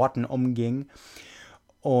mit Worten umging.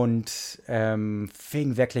 Und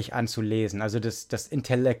fing wirklich an zu lesen. Also das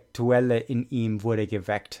Intellektuelle in ihm wurde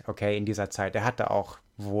geweckt, okay, in dieser Zeit. Er hatte auch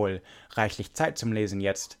wohl reichlich Zeit zum Lesen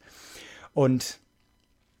jetzt. Und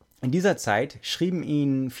in dieser Zeit schrieben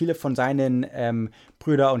ihn viele von seinen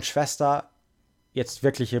Brüder und Schwestern, jetzt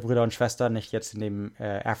wirkliche Brüder und Schwestern, nicht jetzt in dem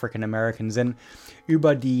African-American Sinn,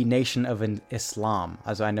 über die Nation of Islam.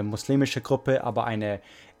 Also eine muslimische Gruppe, aber eine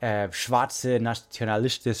schwarze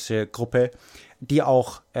nationalistische Gruppe, die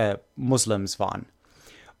auch Muslims waren.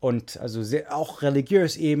 Und also auch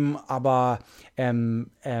religiös eben, aber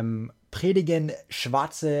predigen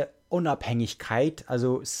schwarze Unabhängigkeit,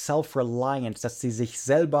 also Self-Reliance, dass sie sich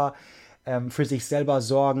selber für sich selber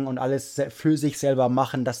sorgen und alles für sich selber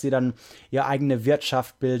machen, dass sie dann ihre eigene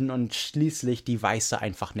Wirtschaft bilden und schließlich die Weiße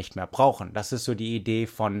einfach nicht mehr brauchen. Das ist so die Idee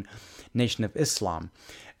von Nation of Islam.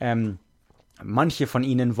 Manche von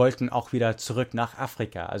ihnen wollten auch wieder zurück nach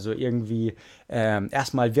Afrika, also irgendwie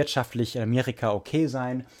erstmal wirtschaftlich in Amerika okay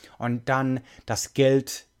sein und dann das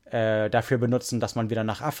Geld dafür benutzen, dass man wieder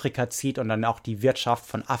nach Afrika zieht und dann auch die Wirtschaft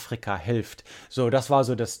von Afrika hilft. So, das war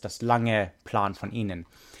so das lange Plan von ihnen.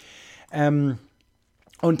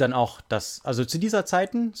 Und dann auch also zu dieser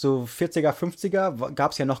Zeiten, so 40er, 50er,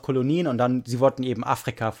 gab es ja noch Kolonien und dann, sie wollten eben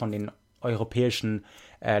Afrika von den europäischen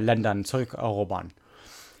Ländern zurückerobern.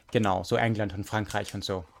 Genau, so England und Frankreich und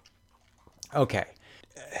so. Okay.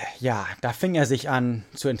 ja, da fing er sich an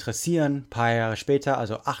zu interessieren. Ein paar Jahre später,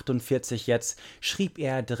 also 48 jetzt, schrieb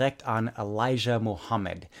er direkt an Elijah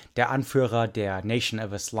Muhammad, der Anführer der Nation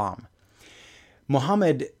of Islam.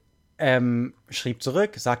 Muhammad schrieb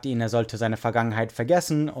zurück, sagte ihm, er sollte seine Vergangenheit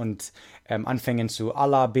vergessen und anfangen zu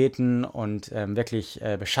Allah beten und wirklich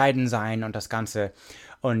bescheiden sein und das Ganze.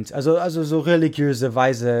 Und also so religiöse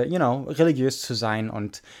Weise, religiös zu sein.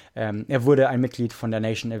 Und er wurde ein Mitglied von der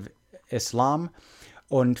Nation of Islam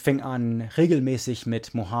und fing an, regelmäßig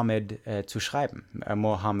mit Muhammad zu schreiben,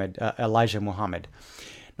 Elijah Muhammad.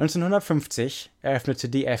 1950 eröffnete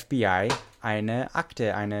die FBI eine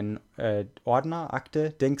Akte, einen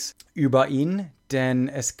Ordner-Akte-Dings über ihn, denn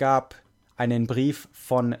es gab einen Brief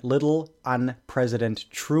von Little an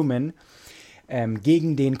Präsident Truman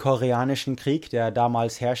gegen den koreanischen Krieg, der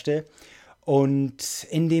damals herrschte. Und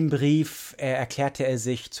in dem Brief erklärte er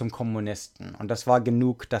sich zum Kommunisten. Und das war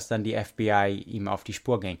genug, dass dann die FBI ihm auf die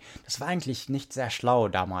Spur ging. Das war eigentlich nicht sehr schlau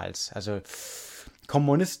damals. Also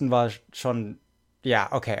Kommunisten war schon... Ja,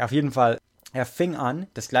 okay, auf jeden Fall. Er fing an,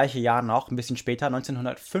 das gleiche Jahr noch, ein bisschen später,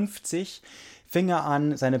 1950, fing er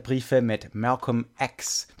an, seine Briefe mit Malcolm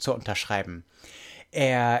X zu unterschreiben.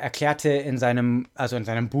 Er erklärte in seinem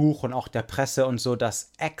Buch und auch der Presse und so,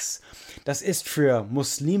 dass X, das ist für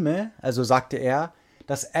Muslime, also sagte er,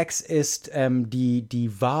 das X ist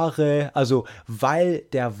die wahre, also weil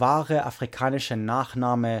der wahre afrikanische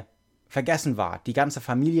Nachname vergessen war. Die ganze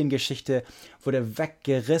Familiengeschichte wurde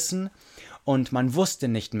weggerissen. Und man wusste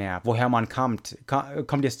nicht mehr, woher man kommt.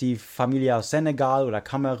 Kommt jetzt die Familie aus Senegal oder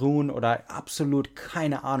Kamerun oder absolut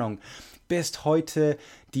keine Ahnung. Bis heute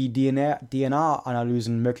die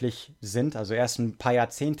DNA-Analysen möglich sind, also erst ein paar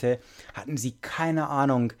Jahrzehnte, hatten sie keine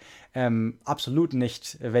Ahnung, absolut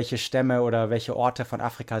nicht, welche Stämme oder welche Orte von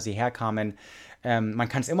Afrika sie herkamen. Man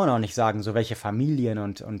kann es immer noch nicht sagen, so welche Familien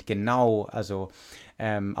und genau, also,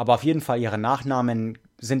 aber auf jeden Fall ihre Nachnamen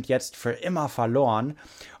sind jetzt für immer verloren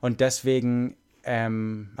und deswegen,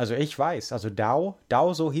 also ich weiß, also Dow,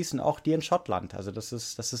 so hießen auch die in Schottland, also das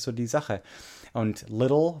ist so die Sache. Und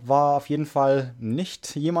Little war auf jeden Fall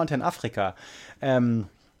nicht jemand in Afrika.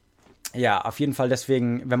 Ja, auf jeden Fall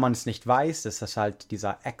deswegen, wenn man es nicht weiß, ist das halt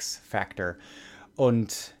dieser X-Factor.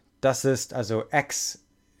 Und das ist also X,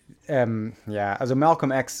 also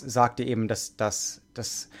Malcolm X sagte eben, dass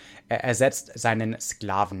er ersetzt seinen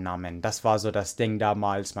Sklavennamen. Das war so das Ding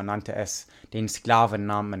damals, man nannte es den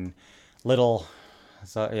Sklavennamen Little.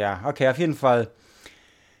 So, ja, okay, auf jeden Fall.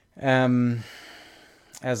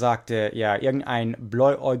 Er sagte, ja, irgendein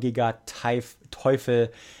bläuäugiger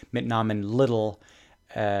Teufel mit Namen Little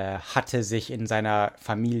hatte sich in seiner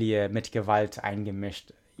Familie mit Gewalt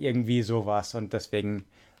eingemischt. Irgendwie sowas. Und deswegen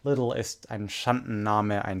Little ist ein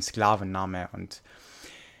Schandenname, ein Sklavenname. Und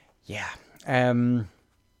ja,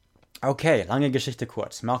 okay, lange Geschichte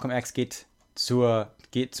kurz. Malcolm X geht zum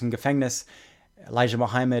Gefängnis. Elijah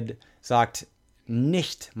Muhammad sagt,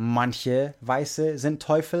 nicht manche Weiße sind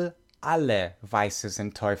Teufel, alle Weiße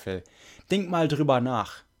sind Teufel. Denk mal drüber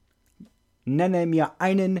nach. Nenne mir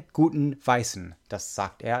einen guten Weißen. Das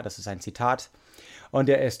sagt er, das ist ein Zitat. Und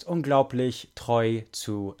er ist unglaublich treu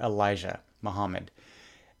zu Elijah Muhammad.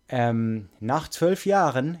 Nach 12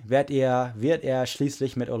 Jahren wird er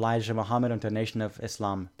schließlich mit Elijah Muhammad und der Nation of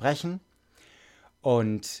Islam brechen.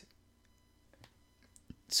 Und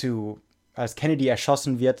als Kennedy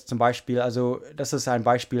erschossen wird zum Beispiel, also das ist ein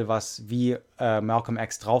Beispiel, wie Malcolm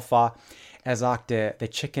X drauf war. Er sagte, the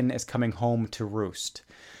chicken is coming home to roost.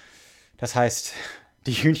 Das heißt,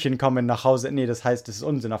 die Hühnchen kommen nach Hause. Nee, das heißt, das ist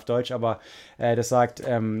Unsinn auf Deutsch, aber das sagt,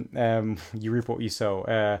 you reap what you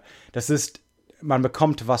sow. Das ist, man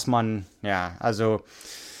bekommt, was man, ja, also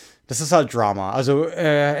das ist halt Drama. Also in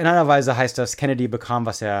einer Weise heißt das, Kennedy bekam,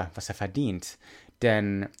 was er verdient.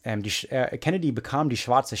 Denn Kennedy bekam die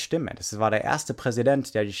schwarze Stimme. Das war der erste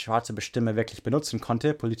Präsident, der die schwarze Stimme wirklich benutzen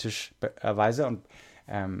konnte, politischerweise, und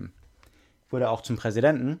wurde auch zum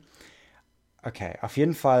Präsidenten. Okay, auf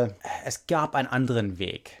jeden Fall, es gab einen anderen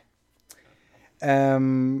Weg.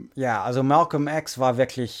 Ja, also Malcolm X war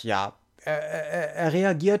wirklich, ja, er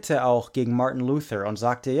reagierte auch gegen Martin Luther und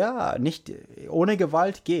sagte, ja, nicht ohne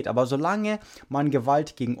Gewalt geht, aber solange man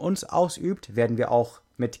Gewalt gegen uns ausübt, werden wir auch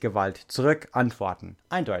mit Gewalt zurück antworten.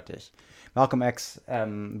 Eindeutig. Malcolm X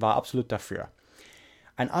war absolut dafür.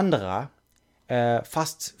 Ein anderer,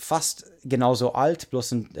 fast genauso alt,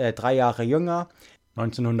 bloß 3 Jahre jünger,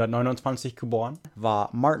 1929 geboren,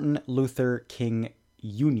 war Martin Luther King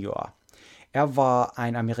Jr. Er war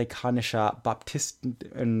ein amerikanischer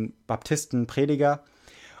Baptistenprediger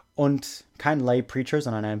und kein Lay Preacher,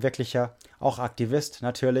 sondern ein wirklicher, auch Aktivist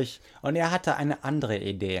natürlich. Und er hatte eine andere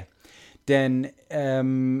Idee. Denn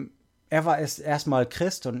er war erstmal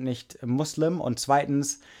Christ und nicht Muslim und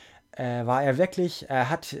zweitens war er wirklich, er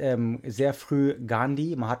hat sehr früh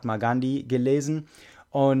Mahatma Gandhi gelesen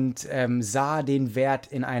und sah den Wert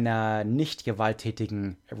in einer nicht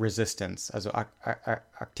gewalttätigen Resistance, also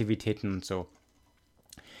Aktivitäten und so.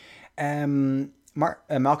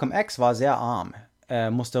 Malcolm X war sehr arm,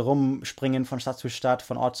 musste rumspringen von Stadt zu Stadt,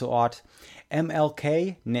 von Ort zu Ort.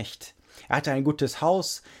 MLK nicht. Er hatte ein gutes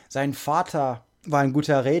Haus, sein Vater war ein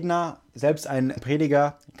guter Redner, selbst ein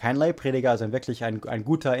Prediger, kein Laiprediger, also wirklich ein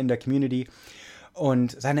guter in der Community.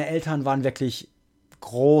 Und seine Eltern waren wirklich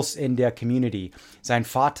groß in der Community. Sein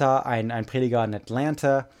Vater, ein Prediger in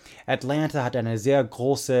Atlanta. Atlanta hat eine sehr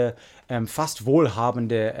große, fast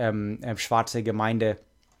wohlhabende schwarze Gemeinde.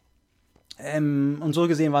 Und so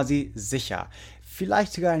gesehen war sie sicher.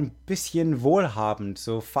 Vielleicht sogar ein bisschen wohlhabend,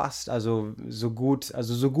 so fast, also so gut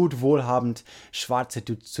wohlhabend Schwarze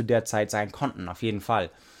zu der Zeit sein konnten, auf jeden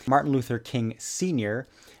Fall. Martin Luther King Sr.,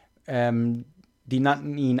 die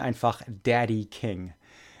nannten ihn einfach Daddy King.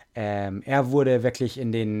 Er wurde wirklich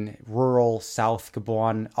in den Rural South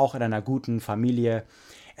geboren, auch in einer guten Familie.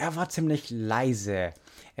 Er war ziemlich leise.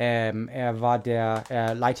 Er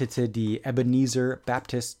leitete die Ebenezer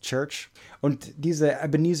Baptist Church. Und diese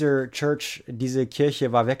Ebenezer Church, diese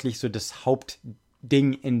Kirche war wirklich so das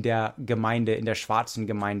Hauptding in der Gemeinde, in der schwarzen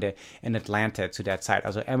Gemeinde in Atlanta zu der Zeit.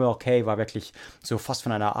 Also MLK war wirklich so fast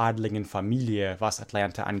von einer adligen Familie, was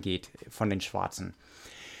Atlanta angeht, von den Schwarzen.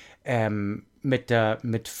 Mit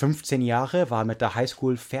 15 Jahren war er mit der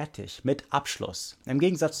Highschool fertig, mit Abschluss. Im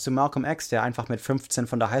Gegensatz zu Malcolm X, der einfach mit 15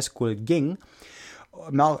 von der Highschool ging,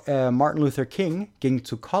 Martin Luther King ging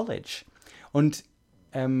zu College und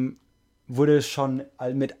wurde schon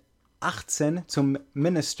mit 18 zum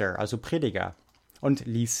Minister, also Prediger, und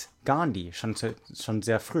ließ Gandhi schon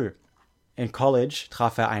sehr früh. In College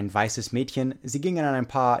traf er ein weißes Mädchen. Sie gingen an ein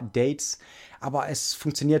paar Dates, aber es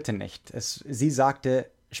funktionierte nicht. Sie sagte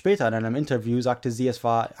später in einem Interview, es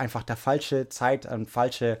war einfach der falsche Zeit, ein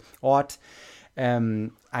falscher Ort,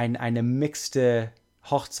 eine mixte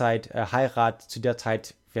Hochzeit, Heirat zu der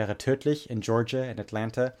Zeit wäre tödlich in Georgia, in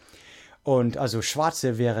Atlanta. Und also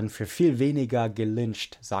Schwarze wären für viel weniger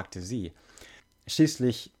gelyncht, sagte sie.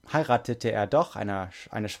 Schließlich heiratete er doch eine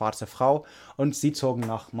schwarze Frau und sie zogen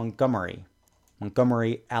nach Montgomery,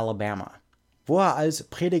 Alabama, wo er als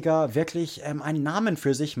Prediger wirklich einen Namen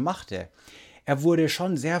für sich machte. Er wurde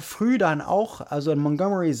schon sehr früh dann auch, also in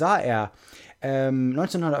Montgomery sah er,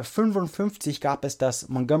 1955 gab es das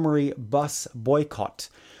Montgomery Bus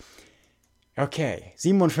Boycott. Okay,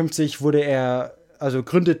 57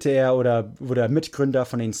 gründete er oder wurde Mitgründer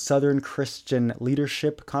von den Southern Christian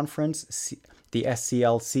Leadership Conference, die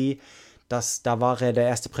SCLC. Da war er der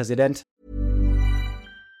erste Präsident.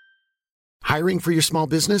 Hiring for your small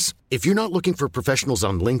business? If you're not looking for professionals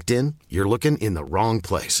on LinkedIn, you're looking in the wrong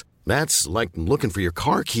place. That's like looking for your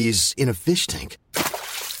car keys in a fish tank.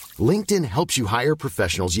 LinkedIn helps you hire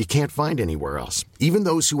professionals you can't find anywhere else, even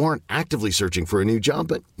those who aren't actively searching for a new job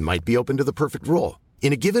but might be open to the perfect role.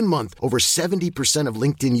 In a given month, over 70% of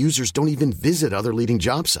LinkedIn users don't even visit other leading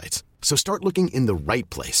job sites. So start looking in the right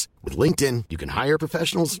place. With LinkedIn, you can hire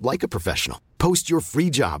professionals like a professional. Post your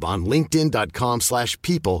free job on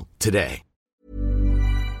linkedin.com/people today.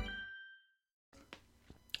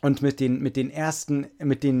 Und mit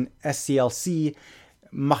den SCLC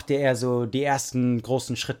machte er so die ersten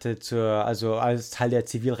großen Schritte als Teil der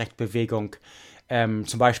Zivilrechtbewegung,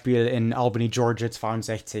 zum Beispiel in Albany, Georgia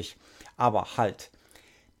 62. Aber halt,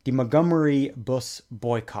 die Montgomery Bus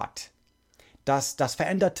Boycott, das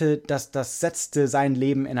setzte sein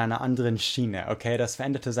Leben in einer anderen Schiene, okay? Das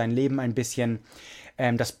veränderte sein Leben ein bisschen,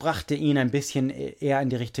 das brachte ihn ein bisschen eher in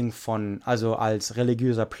die Richtung von, also als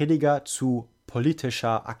religiöser Prediger zu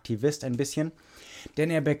politischer Aktivist ein bisschen. Denn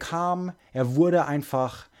er wurde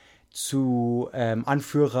einfach zu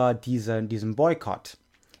Anführer diesem Boykott.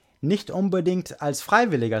 Nicht unbedingt als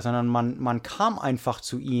Freiwilliger, sondern man kam einfach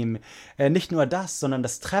zu ihm. Nicht nur das, sondern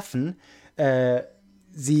das Treffen.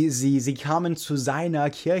 Sie kamen zu seiner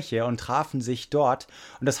Kirche und trafen sich dort.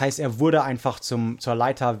 Und das heißt, er wurde einfach zur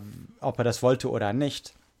Leiter, ob er das wollte oder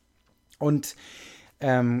nicht. Und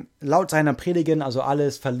laut seiner Predigen, also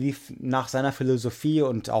alles verlief nach seiner Philosophie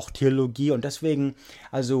und auch Theologie und deswegen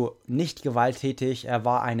also nicht gewalttätig. Er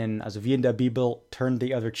war also wie in der Bibel, turn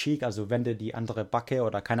the other cheek, also wende die andere Backe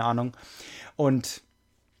oder keine Ahnung. Und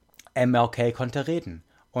MLK konnte reden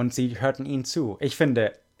und sie hörten ihn zu. Ich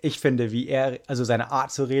finde, also seine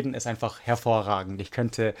Art zu reden ist einfach hervorragend. Ich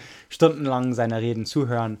könnte stundenlang seine Reden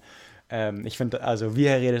zuhören. Ich finde, also wie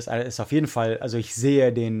er redet, ist auf jeden Fall, also ich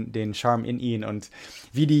sehe den Charme in ihn und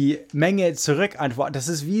wie die Menge zurückantwortet. Das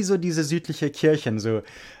ist wie so diese südliche Kirchen, so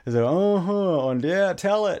und yeah,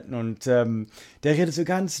 tell it. Und der redet so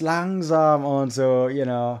ganz langsam und so,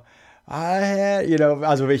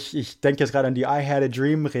 also ich denke jetzt gerade an die I had a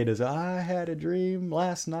dream Rede, so I had a dream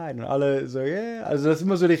last night und alle so, yeah, also das ist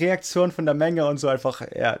immer so die Reaktion von der Menge und so einfach,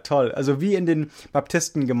 ja, toll. Also wie in den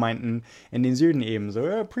Baptistengemeinden in den Süden eben, so,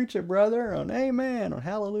 yeah, preach it, brother, und amen und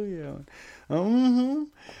hallelujah.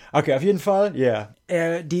 Okay, auf jeden Fall, ja.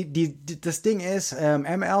 Yeah. Das Ding ist,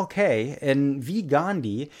 MLK, wie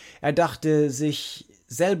Gandhi, er dachte sich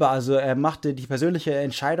selber, also er machte die persönliche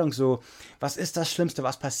Entscheidung so, was ist das Schlimmste,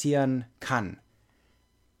 was passieren kann?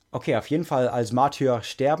 Okay, auf jeden Fall als Märtyrer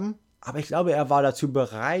sterben, aber ich glaube, er war dazu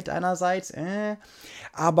bereit einerseits,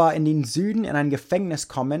 aber in den Süden in ein Gefängnis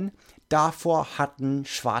kommen, davor hatten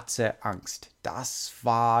Schwarze Angst. Das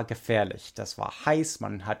war gefährlich, das war heiß,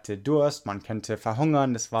 man hatte Durst, man könnte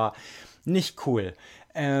verhungern, das war nicht cool.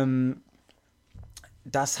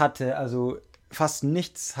 Das hatte also fast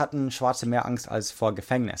nichts hatten Schwarze mehr Angst als vor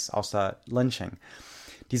Gefängnis, außer Lynching.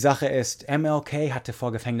 Die Sache ist, MLK hatte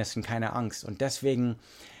vor Gefängnissen keine Angst und deswegen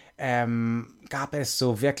gab es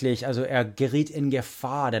so wirklich, also er geriet in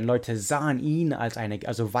Gefahr, denn Leute sahen ihn als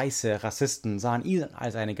also weiße Rassisten sahen ihn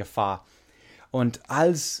als eine Gefahr. Und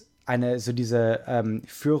als diese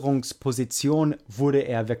Führungsposition wurde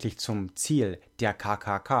er wirklich zum Ziel der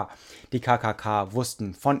KKK. Die KKK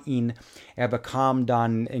wussten von ihm. Er bekam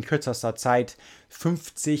dann in kürzester Zeit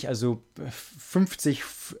 50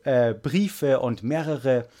 Briefe und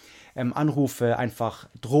mehrere Anrufe, einfach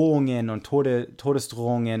Drohungen und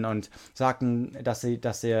Todesdrohungen und sagten, dass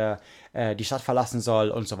er die Stadt verlassen soll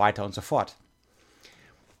und so weiter und so fort.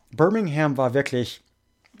 Birmingham war wirklich,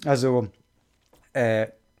 also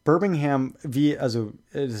Birmingham, das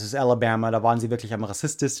ist Alabama, da waren sie wirklich am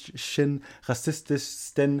rassistischsten,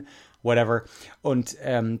 whatever, und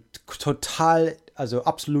total, also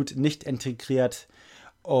absolut nicht integriert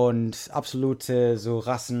und absolute so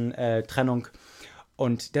Rassentrennung.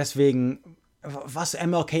 Und deswegen, was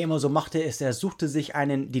MLK immer so machte, ist, er suchte sich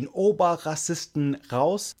den Oberrassisten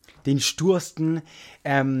raus, den Stursten,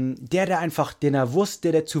 den er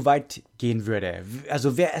wusste, der zu weit gehen würde.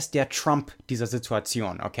 Also wer ist der Trump dieser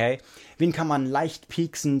Situation, okay? Wen kann man leicht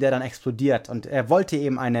pieksen, der dann explodiert? Und er wollte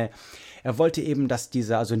eben, dass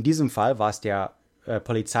also in diesem Fall war es der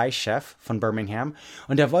Polizeichef von Birmingham,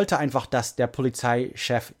 und er wollte einfach, dass der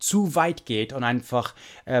Polizeichef zu weit geht und einfach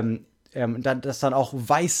dass dann auch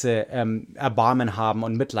Weiße Erbarmen haben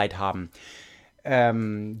und Mitleid haben.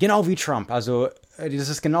 Genau wie Trump. Also das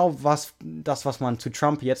ist genau was man zu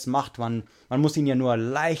Trump jetzt macht. Man muss ihn ja nur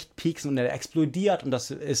leicht pieksen und er explodiert und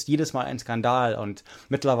das ist jedes Mal ein Skandal. Und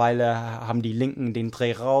mittlerweile haben die Linken den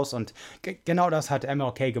Dreh raus und genau das hat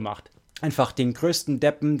MLK gemacht. Einfach den größten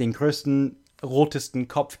Deppen, den größten, rotesten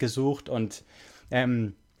Kopf gesucht und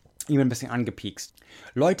ihm ein bisschen angepiekst.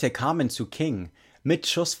 Leute kamen zu King mit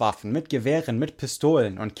Schusswaffen, mit Gewehren, mit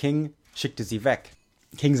Pistolen und King schickte sie weg.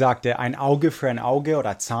 King sagte, ein Auge für ein Auge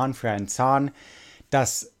oder Zahn für einen Zahn. Da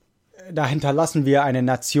hinterlassen wir eine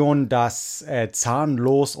Nation, das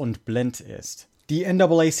zahnlos und blind ist. Die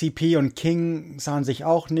NAACP und King sahen sich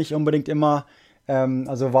auch nicht unbedingt immer,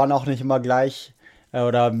 also waren auch nicht immer gleich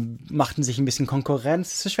oder machten sich ein bisschen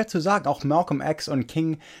Konkurrenz. Es ist schwer zu sagen. Auch Malcolm X und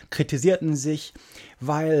King kritisierten sich,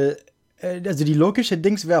 weil also die logische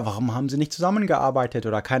Dings wäre, warum haben sie nicht zusammengearbeitet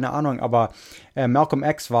oder keine Ahnung, aber Malcolm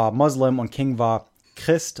X war Muslim und King war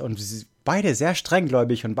Christ und beide sehr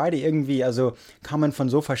strenggläubig und beide irgendwie, also kamen von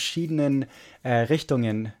so verschiedenen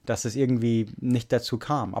Richtungen, dass es irgendwie nicht dazu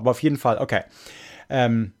kam. Aber auf jeden Fall, okay.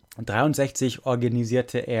 1963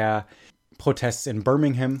 organisierte er Protests in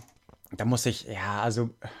Birmingham. Da muss ich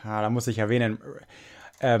erwähnen,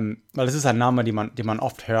 weil das ist ein Name, den man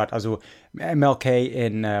oft hört. Also MLK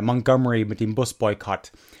in Montgomery mit dem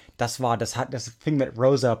Busboykott. Das fing mit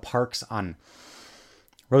Rosa Parks an.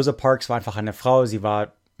 Rosa Parks war einfach eine Frau, sie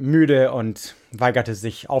war müde und weigerte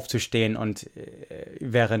sich aufzustehen und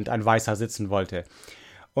während ein Weißer sitzen wollte.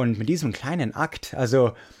 Und mit diesem kleinen Akt,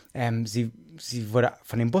 also sie wurde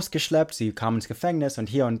von dem Bus geschleppt, sie kam ins Gefängnis und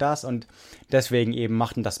hier und das und deswegen eben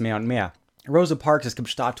machten das mehr und mehr. Rosa Parks, es gibt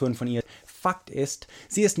Statuen von ihr. Fakt ist,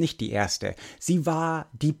 sie ist nicht die erste. Sie war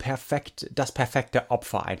das perfekte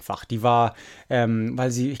Opfer einfach. Die war,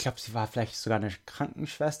 ich glaube, sie war vielleicht sogar eine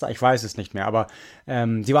Krankenschwester, ich weiß es nicht mehr, aber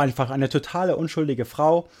sie war einfach eine totale unschuldige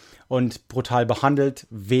Frau und brutal behandelt,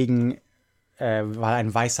 weil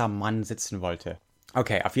ein weißer Mann sitzen wollte.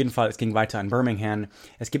 Okay, auf jeden Fall, es ging weiter in Birmingham.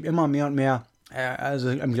 Es gibt immer mehr und mehr, also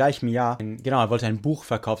im gleichen Jahr, er wollte ein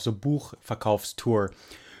Buchverkaufstour.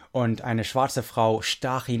 und eine schwarze Frau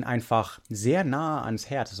stach ihn einfach sehr nah ans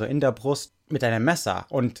Herz, also in der Brust mit einem Messer.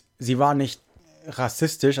 Und sie war nicht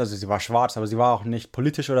rassistisch, also sie war schwarz, aber sie war auch nicht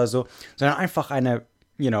politisch oder so, sondern einfach eine,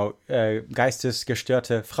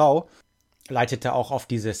 geistesgestörte Frau. Leitete auch auf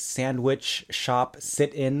diese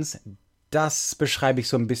Sandwich-Shop-Sit-Ins. Das beschreibe ich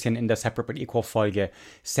so ein bisschen in der Separate but Equal Folge.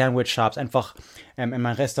 Sandwich-Shops, einfach in einem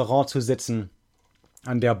Restaurant zu sitzen,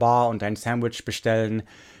 an der Bar und ein Sandwich bestellen.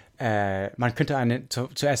 Man könnte eine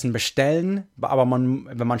zu essen bestellen, aber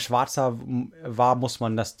wenn man Schwarzer war, muss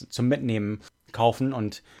man das zum Mitnehmen kaufen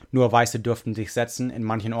und nur Weiße durften sich setzen in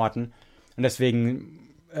manchen Orten. Und deswegen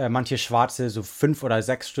manche Schwarze, so 5 oder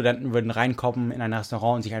 6 Studenten würden reinkommen in ein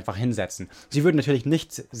Restaurant und sich einfach hinsetzen. Sie würden natürlich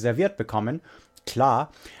nichts serviert bekommen,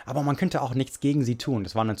 klar, aber man könnte auch nichts gegen sie tun.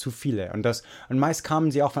 Das waren dann zu viele. Und meist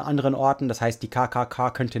kamen sie auch von anderen Orten. Das heißt, die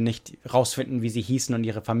KKK könnte nicht rausfinden, wie sie hießen und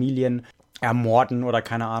ihre Familien ermorden oder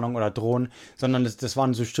keine Ahnung oder drohen, sondern das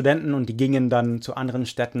waren so Studenten und die gingen dann zu anderen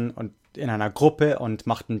Städten und in einer Gruppe und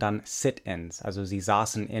machten dann Sit-ins. Also sie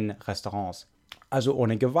saßen in Restaurants. Also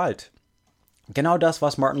ohne Gewalt. Genau das,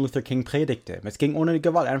 was Martin Luther King predigte. Es ging ohne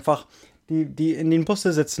Gewalt. Einfach die in den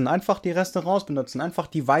Busse sitzen, einfach die Restaurants benutzen, einfach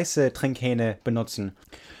die weiße Trinkhähne benutzen.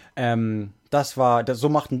 So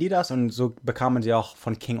machten die das und so bekamen sie auch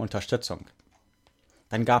von King Unterstützung.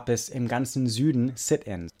 Dann gab es im ganzen Süden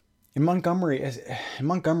Sit-ins. In Montgomery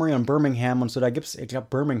und Birmingham und so, da gibt es, ich glaube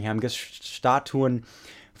Birmingham, gibt es Statuen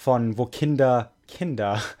wo Kinder,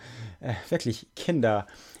 wirklich Kinder,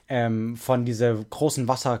 von diese großen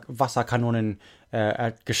Wasserkanonen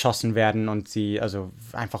geschossen werden und sie also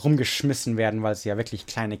einfach rumgeschmissen werden, weil sie ja wirklich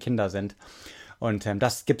kleine Kinder sind. Und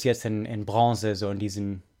das gibt es jetzt in Bronze, so in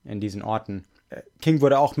diesen Orten. King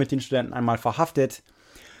wurde auch mit den Studenten einmal verhaftet.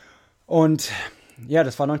 Und ja,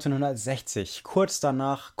 das war 1960, kurz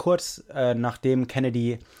nachdem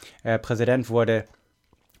Kennedy Präsident wurde.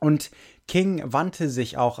 Und King wandte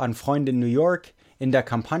sich auch an Freunde in New York in der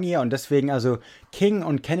Kampagne und deswegen, also King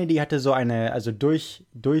und Kennedy hatte so eine, also durch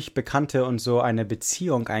Bekannte und so eine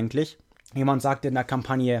Beziehung eigentlich. Jemand sagte in der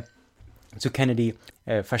Kampagne zu Kennedy,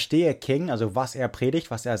 verstehe King, also was er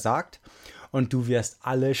predigt, was er sagt, und du wirst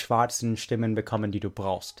alle schwarzen Stimmen bekommen, die du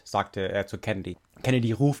brauchst, sagte er zu Kennedy.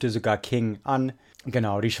 Kennedy rufte sogar King an.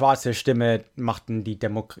 Genau, die schwarze Stimme machten die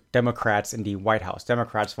Democrats in die White House.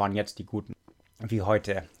 Democrats waren jetzt die Guten, wie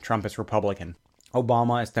heute. Trump ist Republican.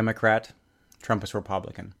 Obama ist Democrat. Trump ist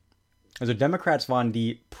Republican. Also Democrats waren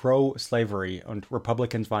die Pro-Slavery und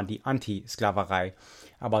Republicans waren die Anti-Sklaverei.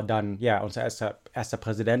 Aber dann, ja, unser erster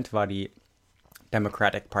Präsident war die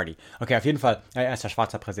Democratic Party. Okay, auf jeden Fall, erster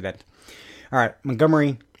schwarzer Präsident. Alright,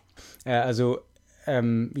 Montgomery. Es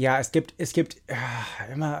gibt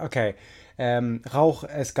immer, okay, Rauch,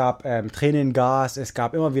 es gab Tränengas, es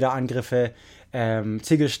gab immer wieder Angriffe,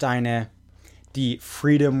 Ziegelsteine, die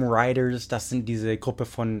Freedom Riders, das sind diese Gruppe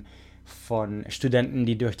von Studenten,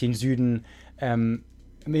 die durch den Süden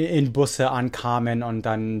in Busse ankamen und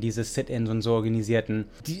dann diese Sit-ins und so organisierten.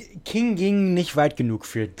 King ging nicht weit genug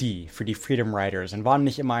für die Freedom Riders und waren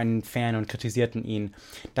nicht immer ein Fan und kritisierten ihn.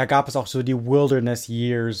 Da gab es auch so die Wilderness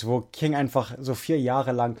Years, wo King einfach so 4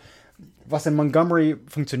 Jahre lang, was in Montgomery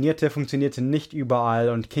funktionierte nicht überall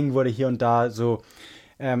und King wurde hier und da so,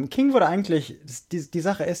 King wurde eigentlich, die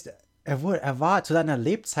Sache ist, er war zu seiner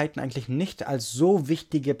Lebzeiten eigentlich nicht als so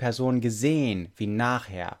wichtige Person gesehen wie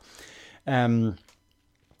nachher. Man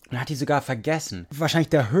hat die sogar vergessen. Wahrscheinlich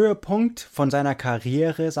der Höhepunkt von seiner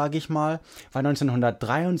Karriere, sage ich mal, war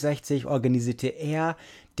 1963 organisierte er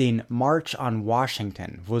den March on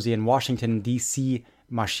Washington, wo sie in Washington D.C.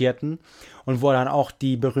 marschierten und wo er dann auch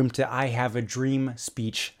die berühmte I Have a Dream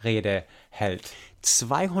Speech Rede hält.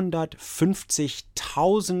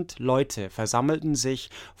 250.000 Leute versammelten sich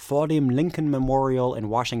vor dem Lincoln Memorial in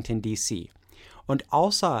Washington D.C. Und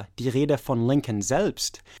außer die Rede von Lincoln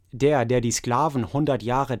selbst, der die Sklaven 100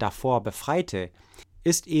 Jahre davor befreite,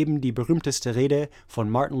 ist eben die berühmteste Rede von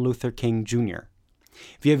Martin Luther King Jr.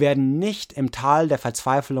 Wir werden nicht im Tal der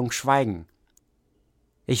Verzweiflung schweigen.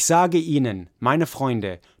 Ich sage Ihnen, meine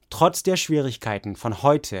Freunde, trotz der Schwierigkeiten von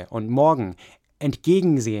heute und morgen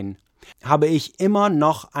entgegensehen, habe ich immer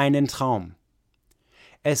noch einen Traum.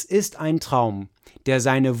 Es ist ein Traum, der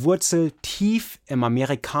seine Wurzel tief im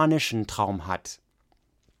amerikanischen Traum hat.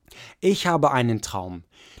 Ich habe einen Traum,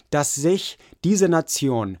 dass sich diese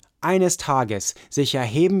Nation eines Tages sich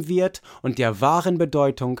erheben wird und der wahren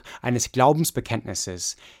Bedeutung eines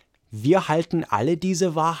Glaubensbekenntnisses. Wir halten alle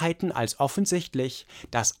diese Wahrheiten als offensichtlich,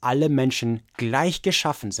 dass alle Menschen gleich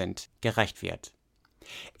geschaffen sind, gerecht wird.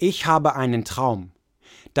 Ich habe einen Traum,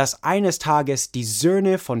 dass eines Tages die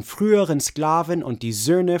Söhne von früheren Sklaven und die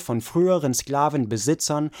Söhne von früheren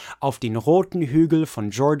Sklavenbesitzern auf den roten Hügel von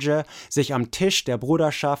Georgia sich am Tisch der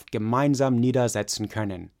Bruderschaft gemeinsam niedersetzen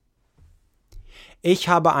können. Ich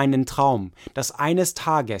habe einen Traum, dass eines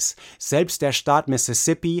Tages selbst der Staat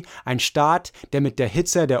Mississippi, ein Staat, der mit der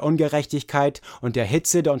Hitze der Ungerechtigkeit und der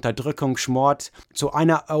Hitze der Unterdrückung schmort, zu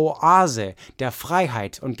einer Oase der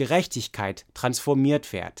Freiheit und Gerechtigkeit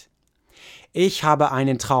transformiert wird. Ich habe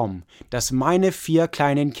einen Traum, dass meine 4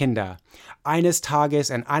 kleinen Kinder eines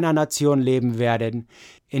Tages in einer Nation leben werden,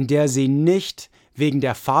 in der sie nicht wegen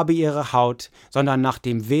der Farbe ihrer Haut, sondern nach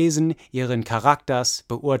dem Wesen ihren Charakters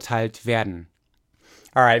beurteilt werden.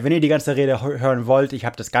 Alright, wenn ihr die ganze Rede hören wollt, ich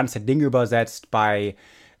habe das ganze Ding übersetzt bei,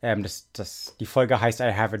 die Folge heißt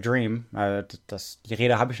I Have a Dream. Die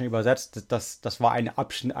Rede habe ich schon übersetzt. Das war ein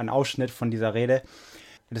Ausschnitt von dieser Rede.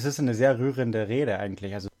 Das ist eine sehr rührende Rede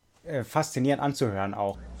eigentlich, also faszinierend anzuhören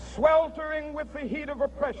auch. Sweltering with the heat of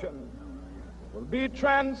oppression will be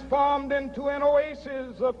transformed into an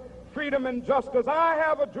oasis of freedom and justice. I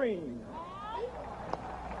have a dream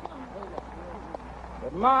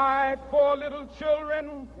that my 4 little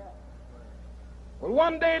children will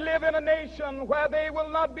one day live in a nation where they will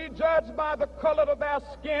not be judged by the color of their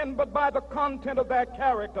skin, but by the content of their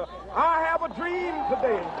character. I have a dream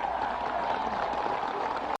today.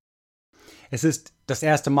 Es ist das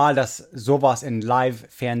erste Mal, dass sowas in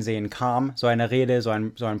Live-Fernsehen kam, so eine Rede, so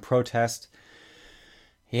ein Protest.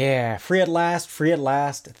 Yeah, free at last,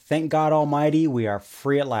 thank God Almighty, we are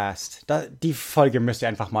free at last. Die Folge müsst ihr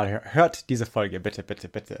einfach mal hören. Hört diese Folge, bitte, bitte,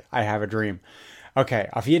 bitte. I have a dream. Okay,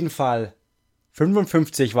 auf jeden Fall,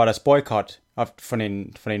 55 war das Boykott von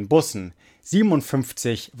den Bussen.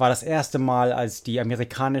 57 war das erste Mal, als die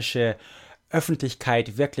amerikanische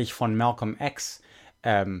Öffentlichkeit wirklich von Malcolm X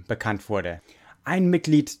bekannt wurde. Ein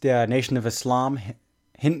Mitglied der Nation of Islam,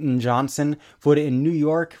 Hinton Johnson, wurde in New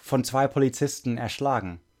York von 2 Polizisten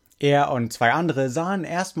erschlagen. Er und 2 andere sahen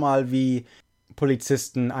erstmal, wie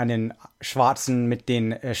Polizisten einen Schwarzen mit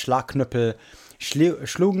den Schlagknüppel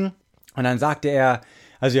schlugen. Und dann sagte er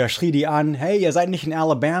schrie die an, hey, ihr seid nicht in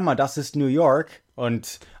Alabama, das ist New York.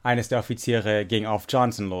 Und eines der Offiziere ging auf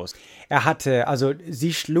Johnson los.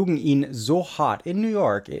 Sie schlugen ihn so hart in New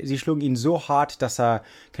York, dass er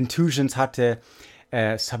Contusions hatte,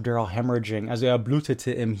 Subdural Hemorrhaging, also er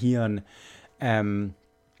blutete im Hirn.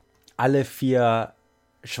 Alle 4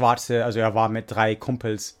 Schwarze, also er war mit 3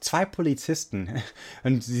 Kumpels, 2 Polizisten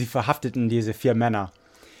und sie verhafteten diese 4 Männer.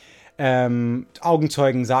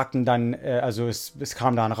 Augenzeugen sagten dann, es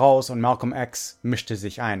kam dann raus und Malcolm X mischte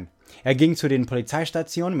sich ein. Er ging zu den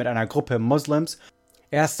Polizeistationen mit einer Gruppe Muslims.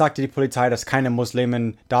 Erst sagte die Polizei, dass keine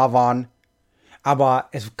Muslimen da waren, aber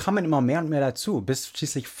es kamen immer mehr und mehr dazu, bis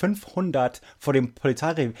schließlich 500 vor dem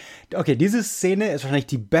Polizeirevier. Okay, diese Szene ist wahrscheinlich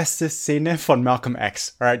die beste Szene von Malcolm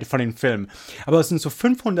X, right, von dem Film. Aber es sind so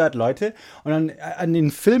 500 Leute und dann an dem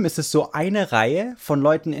Film ist es so eine Reihe von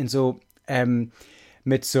Leuten in so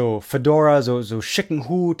mit so Fedora, so schicken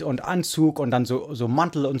Hut und Anzug und dann so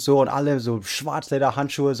Mantel und so und alle so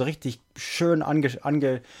Schwarzlederhandschuhe, so richtig schön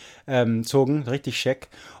angezogen, richtig schick.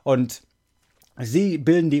 Und sie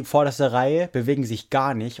bilden die vorderste Reihe, bewegen sich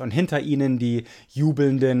gar nicht und hinter ihnen die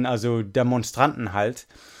jubelnden, also Demonstranten halt.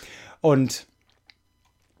 Und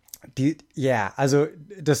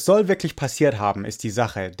das soll wirklich passiert haben, ist die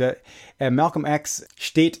Sache. Malcolm X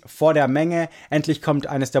steht vor der Menge, endlich kommt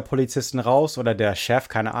eines der Polizisten raus oder der Chef,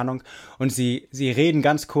 keine Ahnung, und sie reden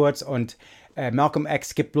ganz kurz und Malcolm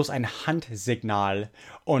X gibt bloß ein Handsignal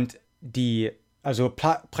und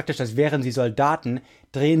praktisch, als wären sie Soldaten,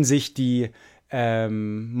 drehen sich die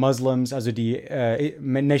Muslims, also die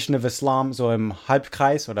Nation of Islam, so im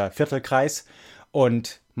Halbkreis oder Viertelkreis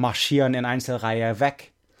und marschieren in Einzelreihe weg.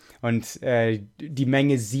 Und die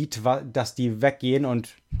Menge sieht, dass die weggehen und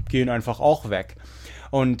gehen einfach auch weg.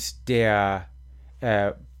 Und der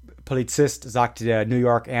Polizist sagte der New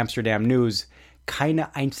York Amsterdam News,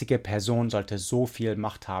 keine einzige Person sollte so viel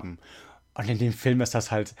Macht haben. Und in dem Film ist das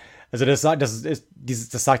halt, also das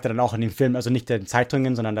sagt er dann auch in dem Film, also nicht den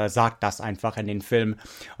Zeitungen, sondern er sagt das einfach in den Film.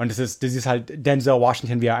 Und das ist halt Denzel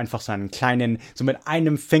Washington, wie er einfach so einen kleinen, so mit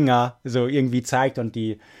einem Finger so irgendwie zeigt und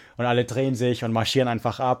alle drehen sich und marschieren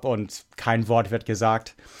einfach ab und kein Wort wird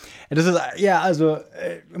gesagt. Das ist,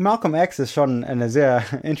 Malcolm X ist schon eine sehr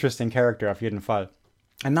interesting Character auf jeden Fall.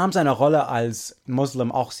 Er nahm seine Rolle als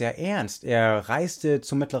Muslim auch sehr ernst. Er reiste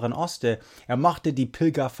zum Mittleren Osten. Er machte die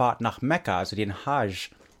Pilgerfahrt nach Mekka, also den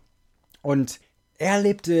Hajj. Und er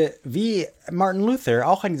lebte wie Martin Luther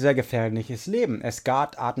auch ein sehr gefährliches Leben. Es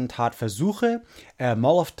gab Attentatversuche.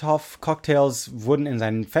 Molotov-Cocktails wurden in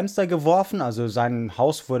sein Fenster geworfen. Also sein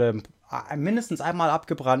Haus wurde mindestens einmal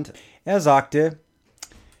abgebrannt. Er sagte,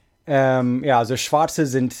 also Schwarze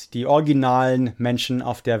sind die originalen Menschen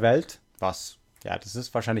auf der Welt, was, ja, das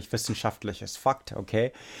ist wahrscheinlich wissenschaftliches Fakt,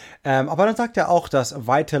 okay. Aber dann sagt er auch, dass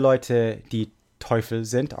weite Leute die Teufel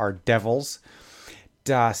sind, are devils,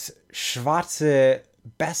 dass Schwarze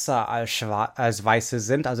besser als Weiße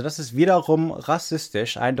sind, also das ist wiederum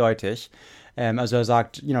rassistisch, eindeutig. Also er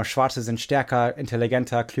sagt, Schwarze sind stärker,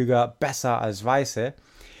 intelligenter, klüger, besser als Weiße.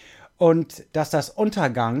 Und dass das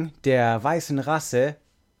Untergang der weißen Rasse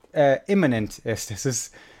imminent ist.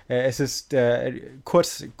 Wir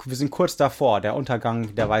sind kurz davor, der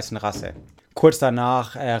Untergang der weißen Rasse. Kurz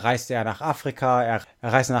danach reiste er nach Afrika, er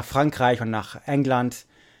reiste nach Frankreich und nach England.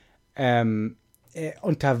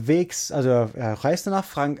 Unterwegs, also er reiste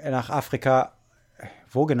nach Afrika,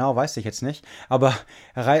 wo genau, weiß ich jetzt nicht, aber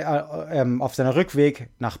auf seinem Rückweg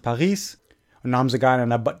nach Paris und nahm sogar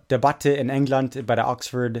an einer Debatte in England bei der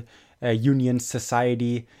Oxford Union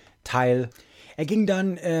Society teil. Er ging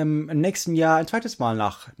dann im nächsten Jahr ein zweites Mal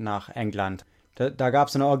nach England. Da gab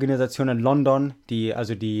es eine Organisation in London, die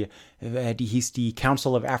hieß die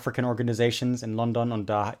Council of African Organizations in London, und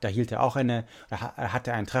da hielt er auch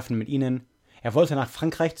hatte ein Treffen mit ihnen. Er wollte nach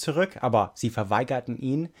Frankreich zurück, aber sie verweigerten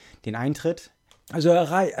ihn den Eintritt. Also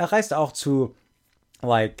er reiste auch zu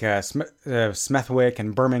Smethwick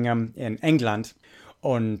und Birmingham in England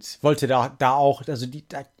und wollte da auch, also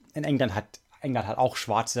in England hat auch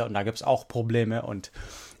Schwarze und da gibt es auch Probleme, und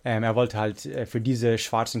er wollte halt für diese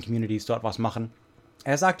schwarzen Communities dort was machen.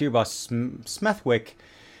 Er sagte über Smethwick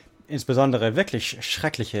insbesondere wirklich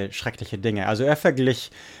schreckliche Dinge. Also er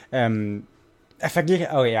verglich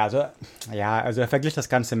das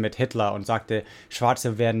Ganze mit Hitler und sagte,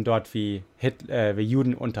 Schwarze werden dort wie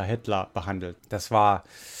Juden unter Hitler behandelt. Das war,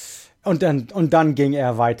 und dann ging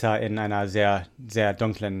er weiter in einer sehr, sehr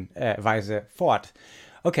dunklen Weise fort.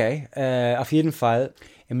 Okay, auf jeden Fall,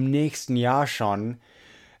 im nächsten Jahr schon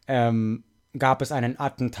gab es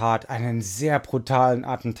einen sehr brutalen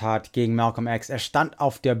Attentat gegen Malcolm X. Er stand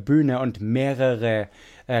auf der Bühne und mehrere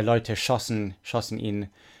Leute erschossen ihn.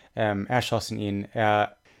 Einer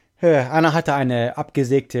hatte eine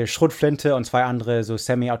abgesägte Schrotflinte und 2 andere so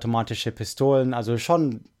semi-automatische Pistolen. Also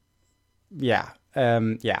schon,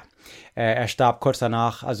 er starb kurz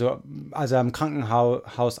danach. Also als er im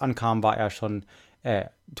Krankenhaus ankam, war er schon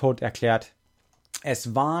tot erklärt.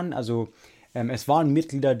 Es waren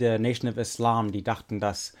Mitglieder der Nation of Islam, die dachten,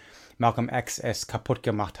 dass Malcolm X es kaputt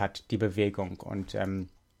gemacht hat, die Bewegung. Und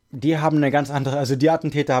die haben eine ganz andere, also die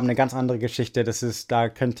Attentäter haben eine ganz andere Geschichte. Da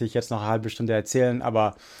könnte ich jetzt noch eine halbe Stunde erzählen,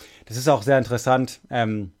 aber das ist auch sehr interessant.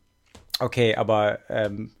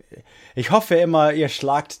 Ich hoffe immer, ihr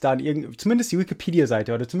schlagt dann zumindest die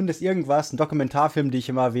Wikipedia-Seite oder zumindest irgendwas, ein Dokumentarfilm, die ich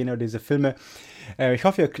immer erwähne, oder diese Filme. Ich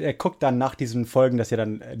hoffe, ihr guckt dann nach diesen Folgen, dass ihr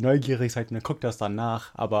dann neugierig seid und ihr guckt das dann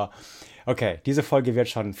nach. Aber okay, diese Folge wird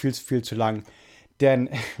schon viel, viel zu lang, denn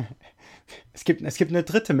es gibt eine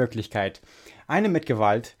dritte Möglichkeit. Eine mit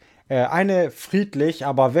Gewalt, eine friedlich,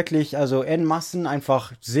 aber wirklich, also en Massen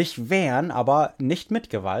einfach sich wehren, aber nicht mit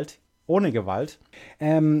Gewalt, ohne Gewalt.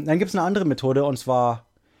 Dann gibt es eine andere Methode, und zwar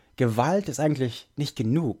Gewalt ist eigentlich nicht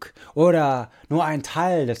genug oder nur ein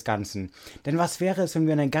Teil des Ganzen. Denn was wäre es, wenn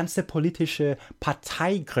wir eine ganze politische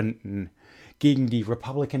Partei gründen gegen die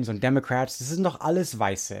Republicans und Democrats? Das sind doch alles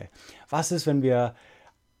Weiße. Was ist, wenn wir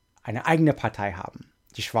eine eigene Partei haben,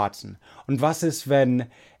 die Schwarzen? Und was ist, wenn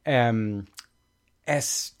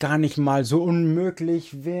es gar nicht mal so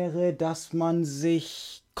unmöglich wäre, dass man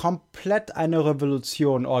sich komplett eine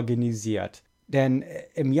Revolution organisiert? Denn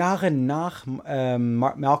im Jahre nach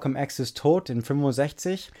Malcolm X's Tod in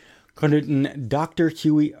 65 gründeten Dr.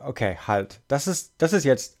 Huey... Okay, halt. Das ist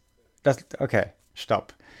jetzt... Okay,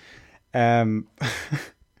 stopp.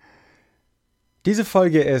 Diese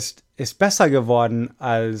Folge ist besser geworden,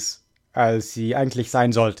 als sie eigentlich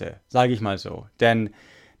sein sollte, sage ich mal so. Denn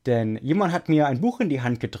jemand hat mir ein Buch in die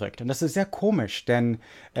Hand gedrückt. Und das ist sehr komisch, denn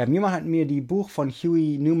jemand hat mir die Buch von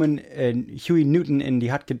Huey Newton in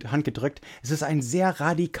die Hand gedrückt. Es ist ein sehr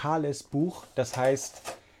radikales Buch, das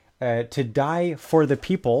heißt To Die for the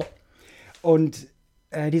People. Und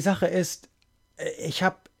die Sache ist, ich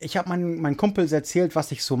hab meinen Kumpels erzählt,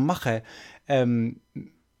 was ich so mache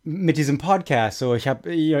mit diesem Podcast. So,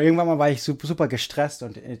 irgendwann mal war ich super gestresst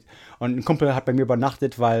und ein Kumpel hat bei mir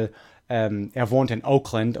übernachtet, weil er wohnt in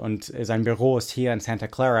Oakland und sein Büro ist hier in Santa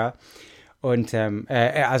Clara. Und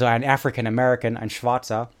also ein African American, ein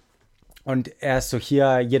Schwarzer. Und er ist so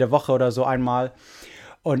hier jede Woche oder so einmal.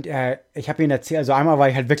 Und ich habe ihm erzählt, also einmal war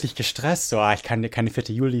ich halt wirklich gestresst, so, ich kann keine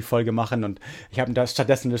 4. Juli-Folge machen. Und ich habe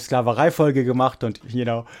stattdessen eine Sklaverei-Folge gemacht und,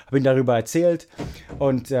 habe ihm darüber erzählt.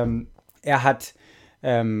 Und er hat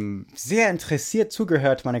sehr interessiert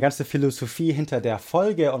zugehört, meine ganze Philosophie hinter der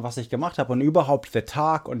Folge und was ich gemacht habe und überhaupt der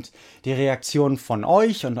Tag und die Reaktion von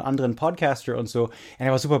euch und anderen Podcaster und so. Und er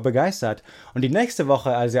war super begeistert. Und die nächste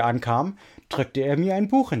Woche, als er ankam, drückte er mir ein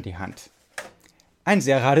Buch in die Hand. Ein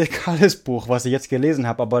sehr radikales Buch, was ich jetzt gelesen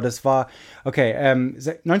habe, aber das war,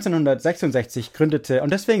 1966 gründete,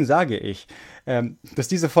 und deswegen sage ich, dass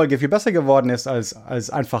diese Folge viel besser geworden ist, als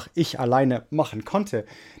einfach ich alleine machen konnte.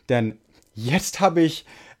 Denn jetzt habe ich,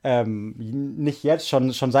 nicht jetzt,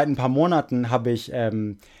 schon seit ein paar Monaten habe ich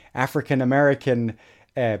African American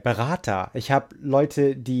Berater. Ich habe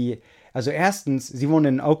Leute, die, also erstens, sie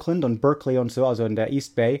wohnen in Oakland und Berkeley und so, also in der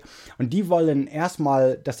East Bay. Und die wollen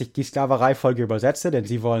erstmal, dass ich die Sklaverei-Folge übersetze, denn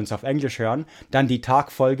sie wollen es auf Englisch hören. Dann die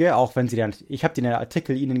Tag-Folge, auch wenn sie dann, ich habe den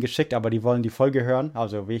Artikel ihnen geschickt, aber die wollen die Folge hören,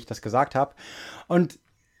 also wie ich das gesagt habe. Und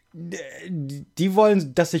die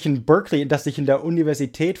wollen, dass ich in der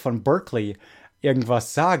Universität von Berkeley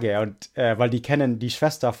irgendwas sage. Und weil die kennen die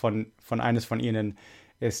Schwester von eines von ihnen,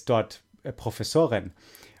 ist dort Professorin.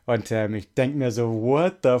 Und ich denke mir so,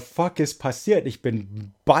 what the fuck ist passiert? Ich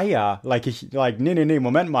bin Bayer. Nee,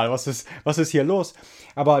 Moment mal, was ist hier los?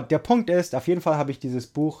 Aber der Punkt ist, auf jeden Fall habe ich dieses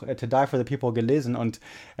Buch To Die for the People gelesen und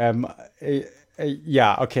das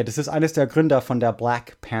ist eines der Gründer von der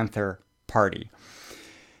Black Panther Party.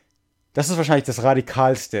 Das ist wahrscheinlich das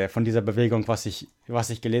Radikalste von dieser Bewegung, was ich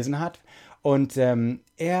gelesen habe. Und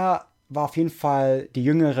er war auf jeden Fall die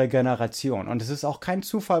jüngere Generation. Und es ist auch kein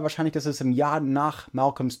Zufall wahrscheinlich, dass es im Jahr nach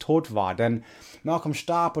Malcolms Tod war. Denn Malcolm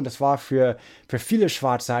starb und es war für viele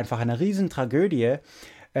Schwarze einfach eine Riesentragödie.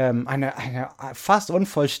 Eine fast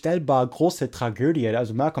unvorstellbar große Tragödie.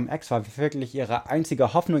 Also Malcolm X war wirklich ihre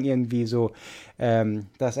einzige Hoffnung irgendwie so,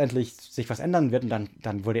 dass endlich sich was ändern wird. Und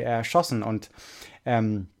dann wurde er erschossen. Und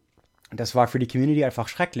das war für die Community einfach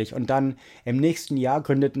schrecklich. Und dann im nächsten Jahr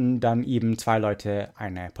gründeten dann eben zwei Leute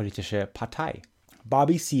eine politische Partei.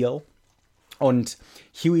 Bobby Seale und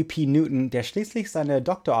Huey P. Newton, der schließlich seine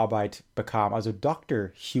Doktorarbeit bekam, also Dr.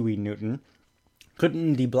 Huey Newton,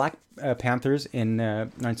 gründeten die Black Panthers in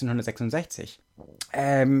 1966.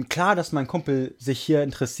 Klar, dass mein Kumpel sich hier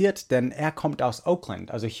interessiert, denn er kommt aus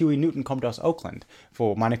Oakland. Also Huey Newton kommt aus Oakland,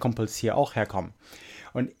 wo meine Kumpels hier auch herkommen.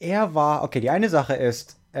 Und er war, die eine Sache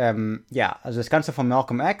ist, also das Ganze von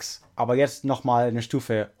Malcolm X, aber jetzt nochmal eine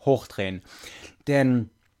Stufe hochdrehen. Denn,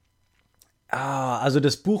 also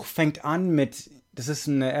das Buch fängt an mit, das ist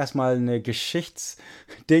erstmal eine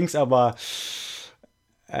Geschichtsdings, aber,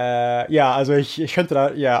 also ich könnte da,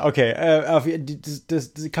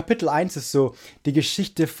 das Kapitel 1 ist so die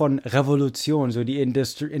Geschichte von Revolution, so die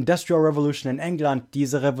Industrial Revolution in England,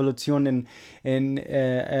 diese Revolution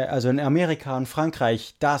also in Amerika und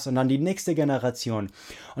Frankreich, das und dann die nächste Generation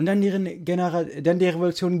und dann die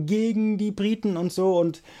Revolution gegen die Briten und so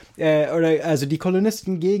und, also die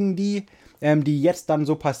Kolonisten gegen die jetzt dann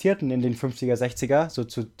so passierten in den 50er, 60er, so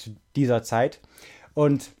zu dieser Zeit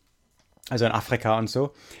und also in Afrika und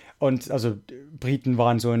so. Und also Briten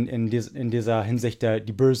waren so in dieser Hinsicht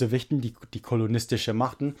die Bösewichten, die kolonistische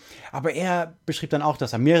Machten. Aber er beschrieb dann auch,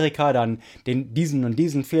 dass Amerika dann diesen und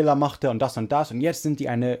diesen Fehler machte und das. Und jetzt sind die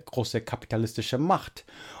eine große kapitalistische Macht.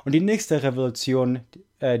 Und die nächste Revolution,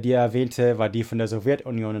 die er erwähnte, war die von der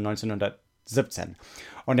Sowjetunion in 1917.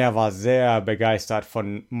 Und er war sehr begeistert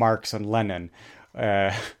von Marx und Lenin.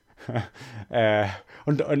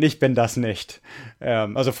 Und ich bin das nicht.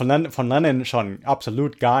 Also von Lenin schon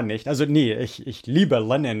absolut gar nicht. Also nee, ich liebe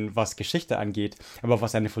Lenin, was Geschichte angeht, aber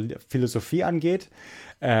was seine Philosophie angeht,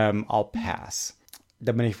 I'll pass.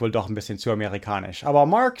 Da bin ich wohl doch ein bisschen zu amerikanisch. Aber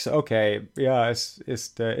Marx, okay, ja, es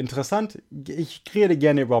ist interessant. Ich rede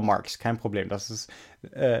gerne über Marx, kein Problem. Das ist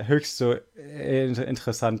höchst so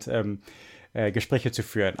interessant, Gespräche zu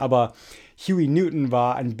führen. Aber Huey Newton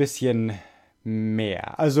war ein bisschen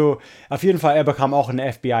mehr. Also auf jeden Fall, er bekam auch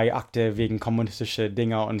eine FBI-Akte wegen kommunistische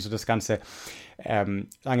Dinge und so das Ganze.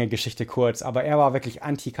 Lange Geschichte kurz, aber er war wirklich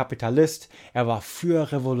Antikapitalist. Er war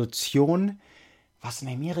für Revolution. Was in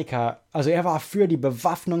Amerika, also er war für die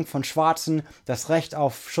Bewaffnung von Schwarzen, das Recht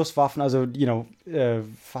auf Schusswaffen, also,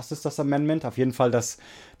 was ist das Amendment? Auf jeden Fall das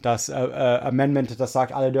Amendment, das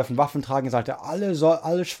sagt, alle dürfen Waffen tragen. Er sagte,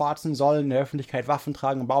 alle Schwarzen sollen in der Öffentlichkeit Waffen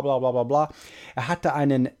tragen, bla bla bla bla bla. Er hatte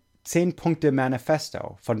einen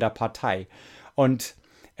 10-Punkte-Manifesto von der Partei. Und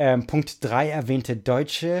Punkt 3 erwähnte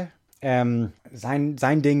Deutsche.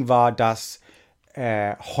 Sein Ding war, dass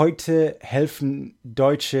heute helfen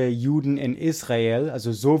deutsche Juden in Israel,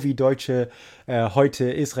 also so wie Deutsche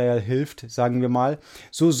heute Israel hilft, sagen wir mal,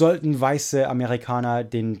 so sollten weiße Amerikaner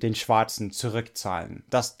den Schwarzen zurückzahlen.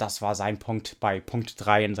 Das war sein Punkt bei Punkt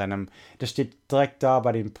 3 in seinem, das steht direkt da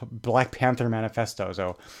bei dem Black Panther Manifesto.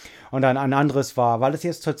 So. Und dann ein anderes war, weil es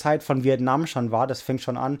jetzt zur Zeit von Vietnam schon war, das fängt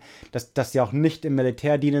schon an, dass sie auch nicht im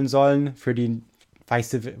Militär dienen sollen für die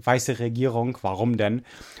weiße Regierung. Warum denn?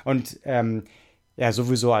 Und er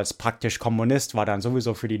sowieso als praktisch Kommunist war dann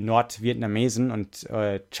sowieso für die Nordvietnamesen und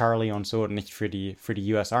Charlie und so und nicht für die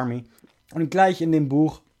US Army. Und gleich in dem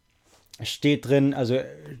Buch steht drin, also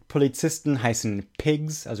Polizisten heißen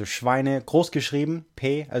Pigs, also Schweine, großgeschrieben,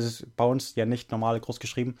 P, also bei uns ja nicht normal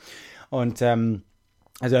großgeschrieben. Und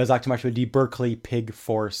also er sagt zum Beispiel die Berkeley Pig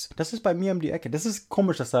Force. Das ist bei mir um die Ecke. Das ist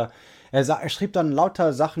komisch, dass er schrieb dann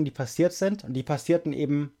lauter Sachen, die passiert sind und die passierten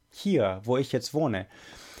eben hier, wo ich jetzt wohne.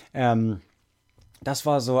 Das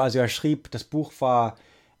war so, also er schrieb, das Buch war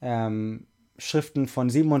Schriften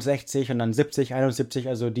von 67 und dann 70, 71,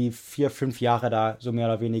 also die 4-5 Jahre da, so mehr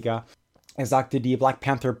oder weniger. Er sagte, die Black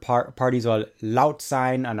Panther Party soll laut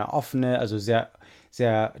sein, eine offene, also sehr,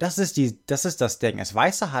 das ist das Ding. Es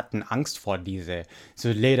Weiße hatten Angst vor diese, so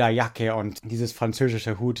Lederjacke und dieses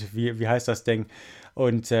französische Hut, wie heißt das Ding?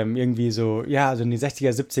 Und irgendwie so, ja, also in die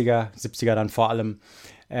 60er, 70er dann vor allem,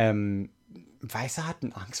 Weiße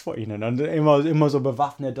hatten Angst vor ihnen und immer so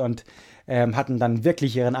bewaffnet und hatten dann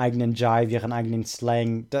wirklich ihren eigenen Jive, ihren eigenen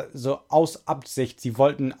Slang, so aus Absicht. Sie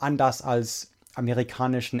wollten anders als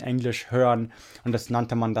amerikanischen Englisch hören und das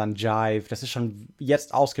nannte man dann Jive. Das ist schon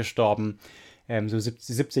jetzt ausgestorben. So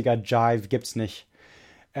 70er Jive gibt's nicht.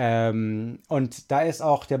 Und da ist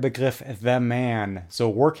auch der Begriff The Man,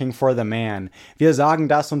 so working for the man. Wir sagen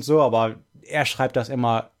das und so, aber er schreibt das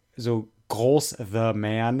immer so groß, The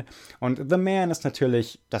Man. Und The Man ist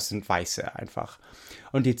natürlich, das sind Weiße einfach.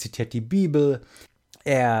 Und die zitiert die Bibel.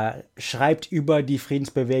 Er schreibt über die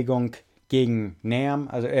Friedensbewegung gegen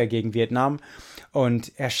gegen Vietnam.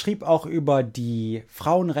 Und er schrieb auch über die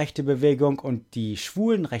Frauenrechtebewegung und die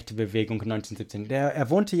Schwulenrechtebewegung 1917. Er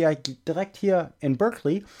wohnte ja direkt hier in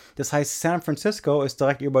Berkeley. Das heißt, San Francisco ist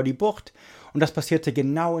direkt über die Bucht. Und das passierte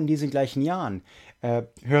genau in diesen gleichen Jahren.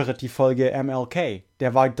 Höret die Folge MLK.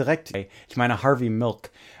 Der war direkt, ich meine Harvey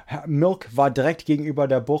Milk. Milk war direkt gegenüber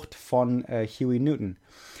der Bucht von Huey Newton.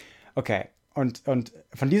 Okay, und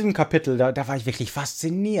von diesem Kapitel, da war ich wirklich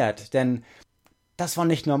fasziniert, denn das war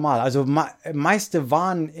nicht normal. Also meiste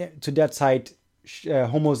waren zu der Zeit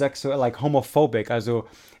homophobic, also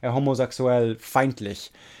homosexuell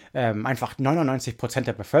feindlich. Einfach 99%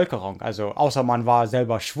 der Bevölkerung. Also außer man war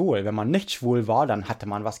selber schwul. Wenn man nicht schwul war, dann hatte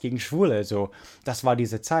man was gegen Schwule. So, das war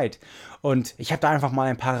diese Zeit. Und ich habe da einfach mal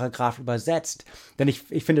einen Paragraph übersetzt. Denn ich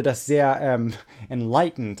finde das sehr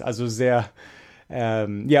enlightened, also sehr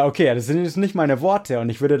ja, okay, das sind nicht meine Worte und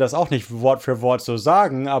ich würde das auch nicht Wort für Wort so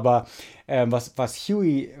sagen, aber was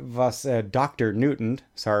Dr. Newton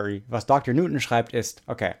schreibt ist,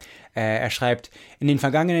 okay, er schreibt, in den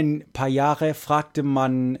vergangenen paar Jahren fragte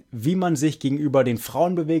man, wie man sich gegenüber den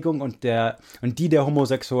Frauenbewegungen und die der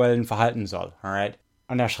Homosexuellen verhalten soll, alright?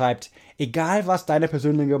 Und er schreibt, egal was deine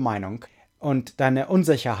persönliche Meinung und deine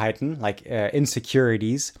Unsicherheiten, like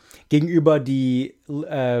Insecurities, gegenüber die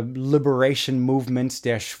Liberation Movements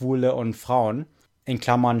der Schwule und Frauen, in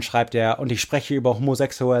Klammern schreibt er, und ich spreche über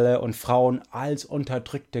Homosexuelle und Frauen als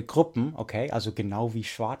unterdrückte Gruppen, okay, also genau wie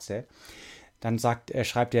Schwarze, dann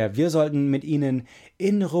schreibt er, wir sollten mit ihnen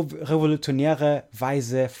in revolutionäre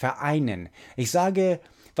Weise vereinen. Ich sage,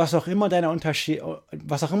 was auch immer deine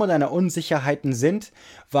Unsicherheiten sind,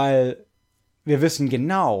 weil wir wissen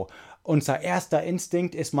genau, unser erster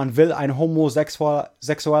Instinkt ist, man will ein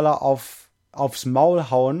Homosexueller aufs Maul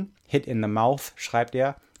hauen. Hit in the mouth, schreibt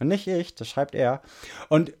er. Und nicht ich, das schreibt er.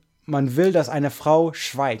 Und man will, dass eine Frau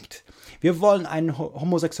schweigt. Wir wollen einen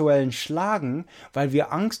Homosexuellen schlagen, weil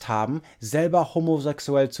wir Angst haben, selber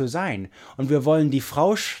homosexuell zu sein. Und wir wollen die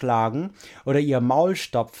Frau schlagen oder ihr Maul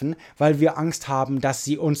stopfen, weil wir Angst haben, dass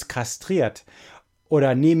sie uns kastriert.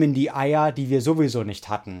 Oder nehmen die Eier, die wir sowieso nicht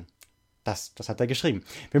hatten. Das hat er geschrieben.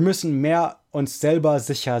 Wir müssen mehr uns selber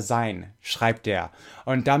sicher sein, schreibt er.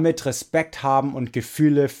 Und damit Respekt haben und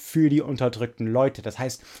Gefühle für die unterdrückten Leute. Das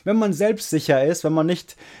heißt, wenn man selbstsicher ist, wenn man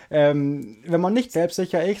nicht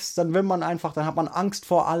selbstsicher ist, dann hat man Angst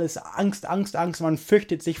vor alles. Angst, man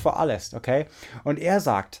fürchtet sich vor alles, okay? Und er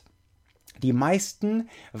sagt, die meisten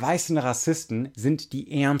weißen Rassisten sind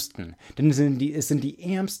die Ärmsten. Denn es sind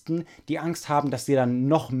die Ärmsten, die Angst haben, dass sie dann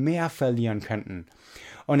noch mehr verlieren könnten.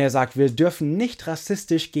 Und er sagt, wir dürfen nicht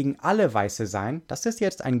rassistisch gegen alle Weiße sein. Das ist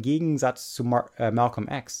jetzt ein Gegensatz zu Malcolm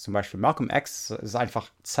X. Zum Beispiel Malcolm X ist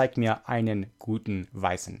einfach, zeig mir einen guten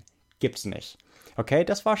Weißen. Gibt's nicht. Okay,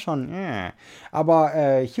 das war schon, Aber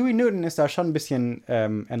Huey Newton ist da schon ein bisschen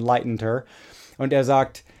enlighteneder. Und er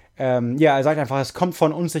sagt, er sagt einfach, es kommt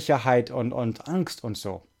von Unsicherheit und Angst und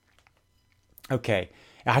so. Okay,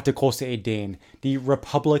 er hatte große Ideen. Die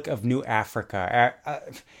Republic of New Africa.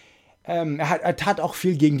 Er tat auch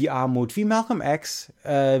viel gegen die Armut. Wie Malcolm X,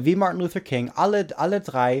 wie Martin Luther King. Alle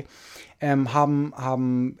drei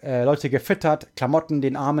haben Leute gefüttert, Klamotten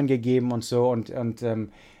den Armen gegeben und so. Und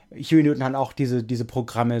Huey Newton hat auch diese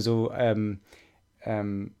Programme so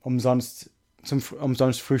umsonst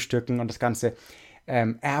frühstücken und das Ganze.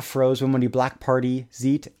 Afros, wenn man die Black Party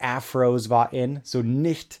sieht, Afros war in, so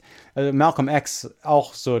nicht, also Malcolm X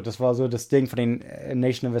auch so, das war so das Ding von den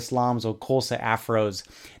Nation of Islam, so große Afros,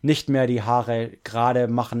 nicht mehr die Haare gerade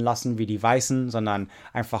machen lassen wie die Weißen, sondern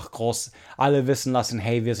einfach groß, alle wissen lassen,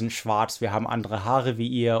 hey, wir sind schwarz, wir haben andere Haare wie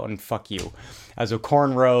ihr und fuck you. Also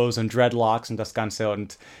Cornrows und Dreadlocks und das Ganze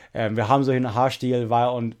und wir haben so einen Haarstil,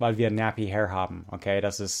 weil wir Nappy Hair haben, okay,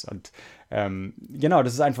 das ist, und genau,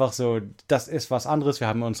 das ist einfach so, das ist was anderes. Wir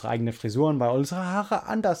haben unsere eigenen Frisuren, weil unsere Haare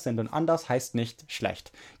anders sind. Und anders heißt nicht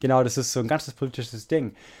schlecht. Genau, das ist so ein ganzes politisches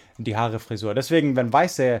Ding, die Haare-Frisur. Deswegen, wenn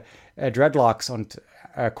weiße Dreadlocks und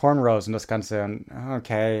Cornrows und das Ganze,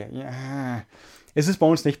 okay, ist es bei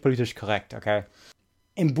uns nicht politisch korrekt, okay.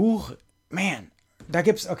 Im Buch, man, da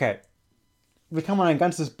gibt's, okay, wie kann man ein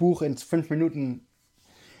ganzes Buch in 5 Minuten,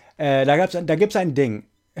 da gibt's ein Ding.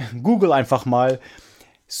 Google einfach mal,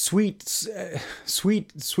 Sweetback's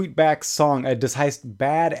Song, das heißt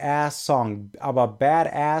Badass Song, aber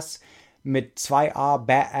Badass mit 2 A,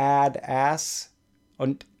 Badass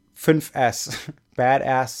und 5 S,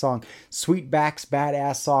 Badass Song, Sweetback's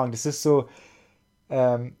Badass Song, das ist so,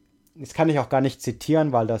 das kann ich auch gar nicht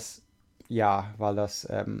zitieren, weil das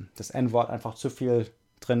N-Wort einfach zu viel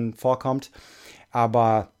drin vorkommt,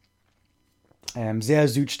 aber sehr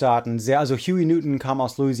Südstaaten, also Huey Newton kam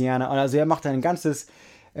aus Louisiana, also er macht ein ganzes,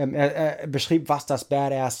 er beschrieb, was das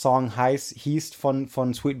Badass-Song hieß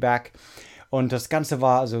von Sweetback. Und das Ganze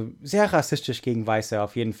war also sehr rassistisch gegen Weiße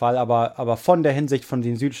auf jeden Fall, aber von der Hinsicht von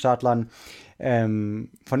den Südstaatlern,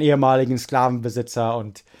 von ehemaligen Sklavenbesitzer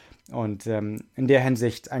und in der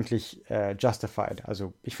Hinsicht eigentlich justified.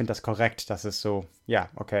 Also ich finde das korrekt, dass es so, ja,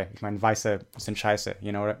 okay, ich meine, Weiße sind scheiße,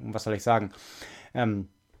 you know, was soll ich sagen?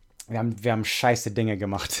 Wir haben scheiße Dinge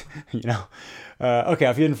gemacht, you know. Okay,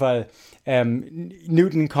 auf jeden Fall.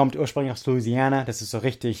 Newton kommt ursprünglich aus Louisiana, das ist so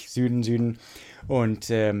richtig Süden. Und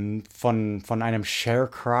von einem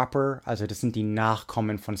Sharecropper, also das sind die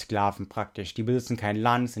Nachkommen von Sklaven praktisch. Die besitzen kein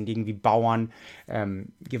Land, sind irgendwie Bauern,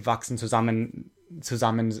 gewachsen zusammen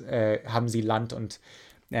haben sie Land und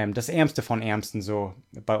das Ärmste von Ärmsten so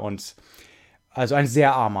bei uns. Also ein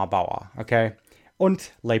sehr armer Bauer, okay?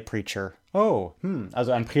 Und Lay Preacher.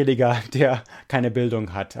 Also ein Prediger, der keine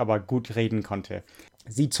Bildung hat, aber gut reden konnte.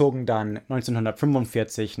 Sie zogen dann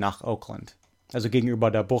 1945 nach Oakland, also gegenüber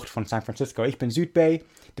der Bucht von San Francisco. Ich bin Südbay,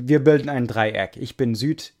 wir bilden ein Dreieck. Ich bin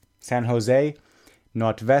Süd, San Jose,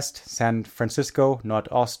 Nordwest, San Francisco,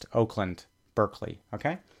 Nordost, Oakland, Berkeley,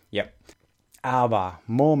 okay? Ja. Yep. Aber,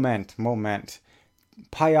 Moment. Ein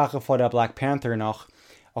paar Jahre vor der Black Panther noch,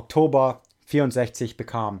 Oktober 64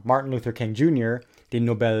 bekam Martin Luther King Jr. den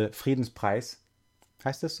Nobel-Friedenspreis.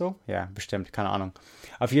 Heißt das so? Ja, bestimmt, keine Ahnung.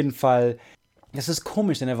 Auf jeden Fall, das ist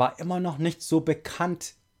komisch, denn er war immer noch nicht so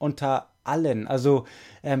bekannt unter allen. Also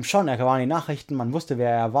schon, er war in den Nachrichten, man wusste,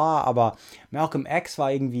 wer er war, aber Malcolm X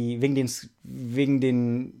war irgendwie wegen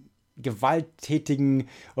den gewalttätigen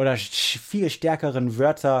oder viel stärkeren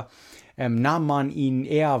Wörter nahm man ihn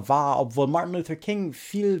eher wahr, obwohl Martin Luther King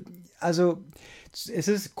es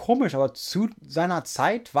ist komisch, aber zu seiner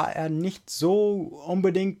Zeit war er nicht so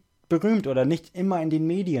unbedingt berühmt oder nicht immer in den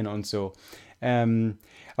Medien und so.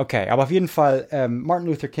 Okay, aber auf jeden Fall, Martin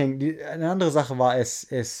Luther King, eine andere Sache war habe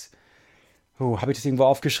ich das irgendwo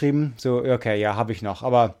aufgeschrieben? So, okay, ja, habe ich noch,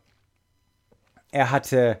 aber er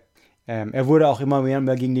wurde auch immer mehr und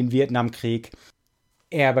mehr gegen den Vietnamkrieg.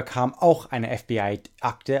 Er bekam auch eine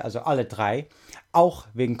FBI-Akte, also alle 3, auch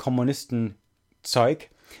wegen Kommunistenzeug.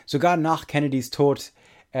 Sogar nach Kennedys Tod,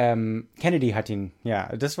 Kennedy hat ihn,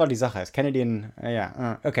 ja, das war die Sache, ist Kennedy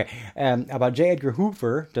okay. Aber J. Edgar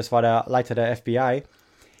Hoover, das war der Leiter der FBI,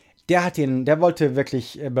 der wollte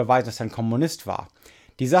wirklich beweisen, dass er ein Kommunist war.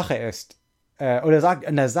 Die Sache ist,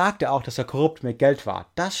 er sagte auch, dass er korrupt mit Geld war.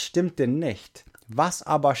 Das stimmte nicht. Was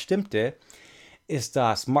aber stimmte, ist,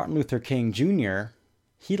 dass Martin Luther King Jr.,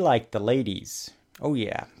 he liked the ladies. Oh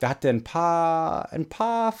yeah, der hatte ein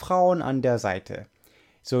paar Frauen an der Seite.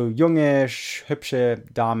 So junge, hübsche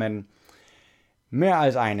Damen. Mehr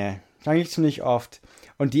als eine. Eigentlich ziemlich oft.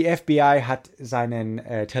 Und die FBI hat seinen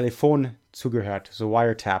Telefon zugehört. So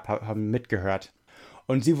Wiretap, haben mitgehört.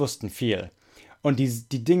 Und sie wussten viel. Und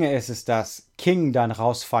die Dinge ist es, dass King dann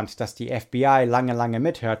rausfand, dass die FBI lange, lange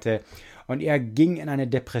mithörte. Und er ging in eine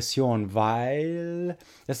Depression, weil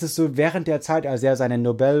das ist so während der Zeit, als er seinen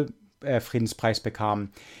Nobel-Friedenspreis bekam.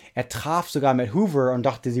 Er traf sogar mit Hoover und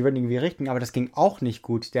dachte, sie würden irgendwie richten, aber das ging auch nicht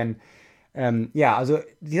gut, denn also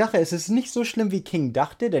die Sache ist, es ist nicht so schlimm, wie King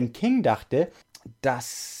dachte, denn King dachte,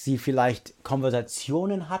 dass sie vielleicht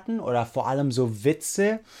Konversationen hatten oder vor allem so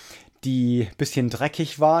Witze, die ein bisschen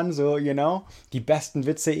dreckig waren, so, die besten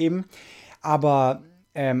Witze eben. Aber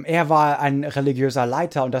er war ein religiöser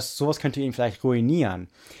Leiter und sowas könnte ihn vielleicht ruinieren.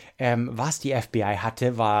 Was die FBI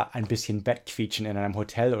hatte, war ein bisschen Bettquietschen in einem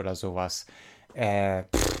Hotel oder sowas. Wer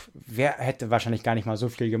hätte wahrscheinlich gar nicht mal so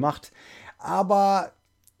viel gemacht. Aber,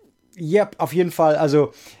 auf jeden Fall,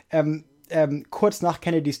 also kurz nach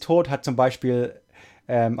Kennedys Tod hat zum Beispiel,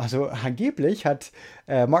 angeblich hat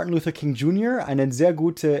Martin Luther King Jr. eine sehr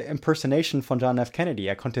gute Impersonation von John F. Kennedy.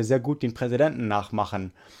 Er konnte sehr gut den Präsidenten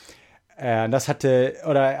nachmachen. Und dann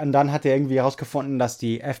hat er irgendwie herausgefunden, dass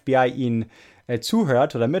die FBI ihn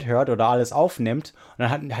zuhört oder mithört oder alles aufnimmt. Und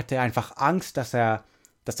dann hat er einfach Angst, dass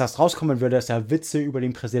das rauskommen würde, dass er Witze über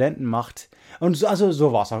den Präsidenten macht. Und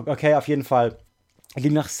sowas. Okay, auf jeden Fall. Er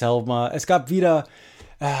ging nach Selma. Es gab wieder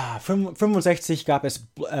 65 gab es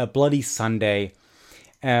Bloody Sunday.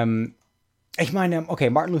 Ich meine,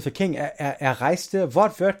 okay, Martin Luther King, er reiste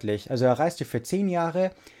wortwörtlich, also er reiste für 10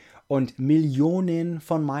 Jahre und Millionen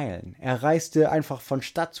von Meilen. Er reiste einfach von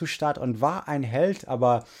Stadt zu Stadt und war ein Held,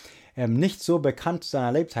 aber nicht so bekannt zu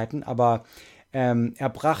seiner Lebzeiten, aber er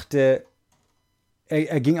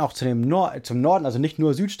ging auch zum Norden, also nicht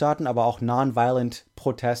nur Südstaaten, aber auch Nonviolent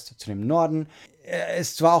Protest zu dem Norden.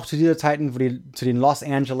 Es war auch zu dieser Zeiten, zu den Los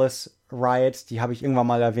Angeles Riots, die habe ich irgendwann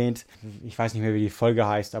mal erwähnt. Ich weiß nicht mehr, wie die Folge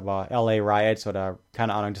heißt, aber LA Riots oder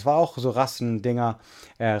keine Ahnung. Das war auch so Rassendinger,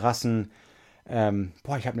 ich habe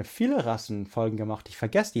mir viele Rassenfolgen gemacht. Ich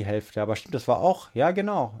vergesse die Hälfte, aber stimmt, das war auch, ja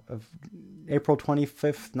genau, April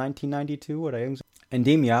 25th, 1992 oder irgend so. In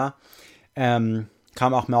dem Jahr kam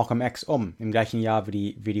auch Malcolm X im gleichen Jahr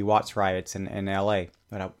wie die Watts Riots in LA.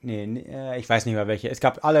 Oder, ich weiß nicht mehr welche. Es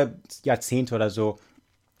gab alle Jahrzehnte oder so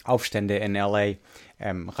Aufstände in LA,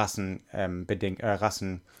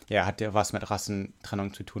 hatte was mit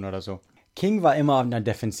Rassentrennung zu tun oder so. King war immer in der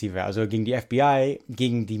Defensive, also gegen die FBI,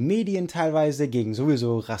 gegen die Medien teilweise, gegen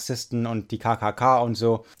sowieso Rassisten und die KKK und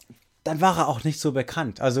so. Dann war er auch nicht so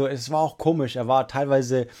bekannt. Also es war auch komisch, er war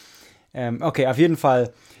teilweise, auf jeden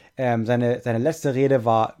Fall, seine letzte Rede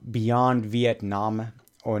war Beyond Vietnam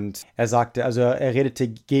und er sagte, also er redete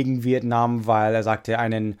gegen Vietnam, weil er sagte,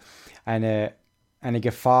 eine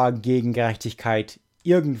Gefahr gegen Gerechtigkeit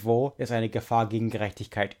irgendwo ist eine Gefahr gegen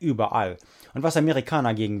Gerechtigkeit überall. Und was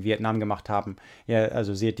Amerikaner gegen Vietnam gemacht haben, ja,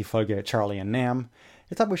 also seht die Folge Charlie and Nam.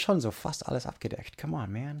 Jetzt habe ich schon so fast alles abgedeckt. Come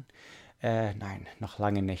on, man. Nein, noch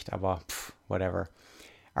lange nicht, aber whatever.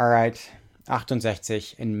 Alright,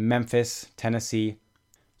 68 in Memphis, Tennessee.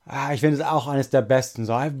 Ich finde es auch eines der besten.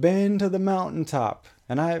 So, I've been to the mountaintop.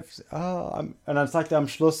 Und dann sagt er am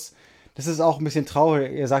Schluss, das ist auch ein bisschen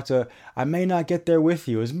traurig. Er sagt so, I may not get there with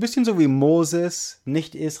you. Ist ein bisschen so wie Moses,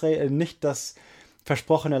 nicht das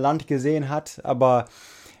versprochene Land gesehen hat, aber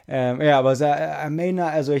ich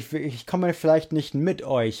komme vielleicht nicht mit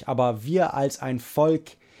euch, aber wir als ein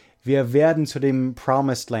Volk, wir werden zu dem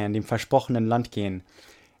Promised Land, dem versprochenen Land gehen.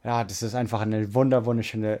 Ja, das ist einfach eine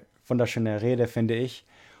wunderschöne Rede, finde ich.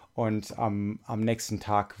 Und am nächsten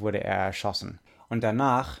Tag wurde er erschossen. Und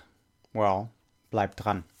danach, bleibt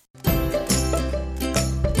dran.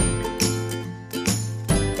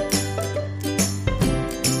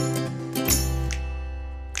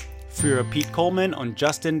 Für Pete Coleman und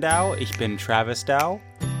Justin Dow, ich bin Travis Dow.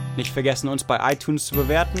 Nicht vergessen, uns bei iTunes zu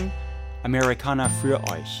bewerten. Amerikaner für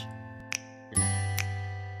euch.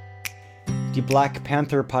 Die Black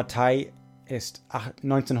Panther Partei ist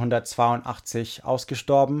 1982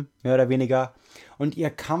 ausgestorben, mehr oder weniger. Und ihr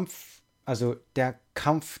Kampf, also der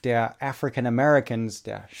Kampf der African Americans,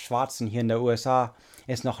 der Schwarzen hier in der USA,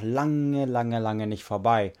 ist noch lange nicht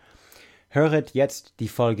vorbei. Höret jetzt die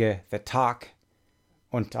Folge The Talk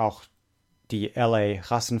und auch die LA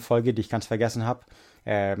Rassenfolge, die ich ganz vergessen habe,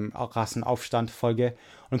 Rassenaufstand-Folge,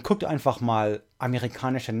 und guckt einfach mal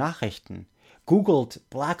amerikanische Nachrichten. Googelt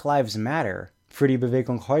Black Lives Matter für die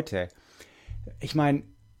Bewegung heute. Ich meine,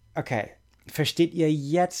 okay, versteht ihr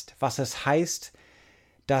jetzt, was es heißt,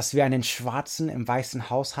 dass wir einen Schwarzen im Weißen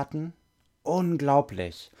Haus hatten?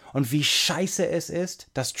 unglaublich. Und wie scheiße es ist,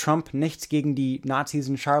 dass Trump nichts gegen die Nazis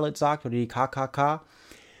in Charlotte sagt oder die KKK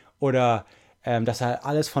oder dass er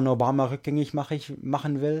alles von Obama rückgängig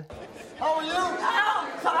machen will. How are you?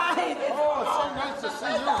 I'm fine. Oh, it's so nice to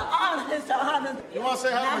see you. It's an honor. You want to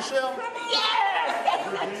say hi to Michelle?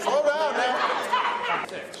 Yes. Slow down now.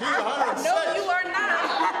 She's 106. No, you are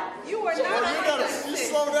not. You are not. Well, you gotta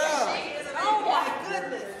slow down. Oh my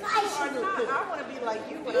goodness. You are not. I want to be like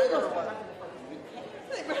you when I grow up.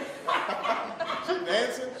 She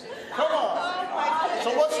dancing? Come on. Oh my goodness. So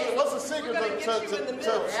what's the secret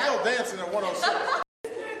to still dancing at 106?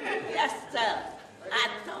 Yes, sir. I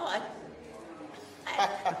thought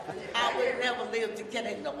I would never live to get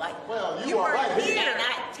in the White House. Well, you are right here. And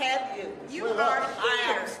I tell you, You are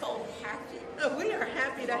I am so happy. We are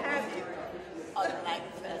happy to have you.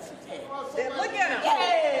 Unlike President. Then look at him.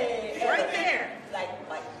 Yay! Right there. Like,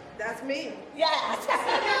 That's me. yes.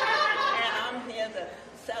 And I'm here to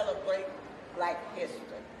celebrate Black history.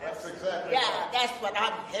 That's exactly Yeah, right. that's what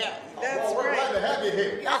I'm here for. That's Well, we're glad right. to have you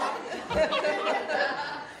here.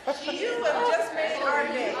 You have just made our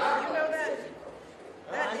day. You know that?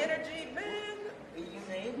 That energy, man. You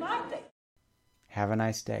made my day. Have a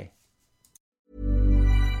nice day.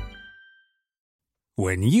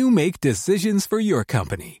 When you make decisions for your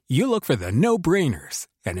company, you look for the no-brainers.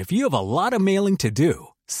 And if you have a lot of mailing to do,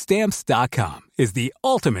 Stamps.com is the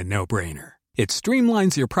ultimate no-brainer. It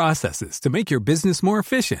streamlines your processes to make your business more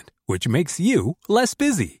efficient, which makes you less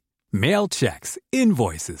busy. Mail checks,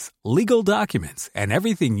 invoices, legal documents, and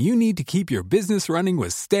everything you need to keep your business running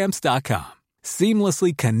with Stamps.com.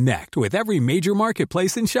 Seamlessly connect with every major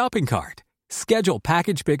marketplace and shopping cart. Schedule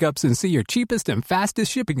package pickups and see your cheapest and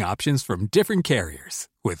fastest shipping options from different carriers,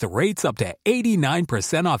 with rates up to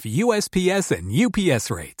 89% off USPS and UPS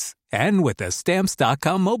rates. And with the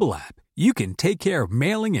Stamps.com mobile app, you can take care of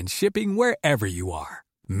mailing and shipping wherever you are.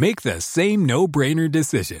 Make the same no-brainer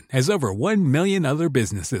decision as over 1 million other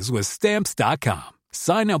businesses with Stamps.com.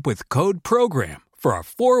 Sign up with code PROGRAM for a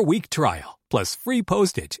 4-week trial, plus free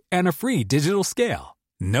postage and a free digital scale.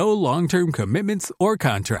 No long-term commitments or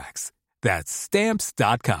contracts. That's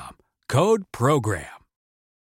Stamps.com. Code PROGRAM.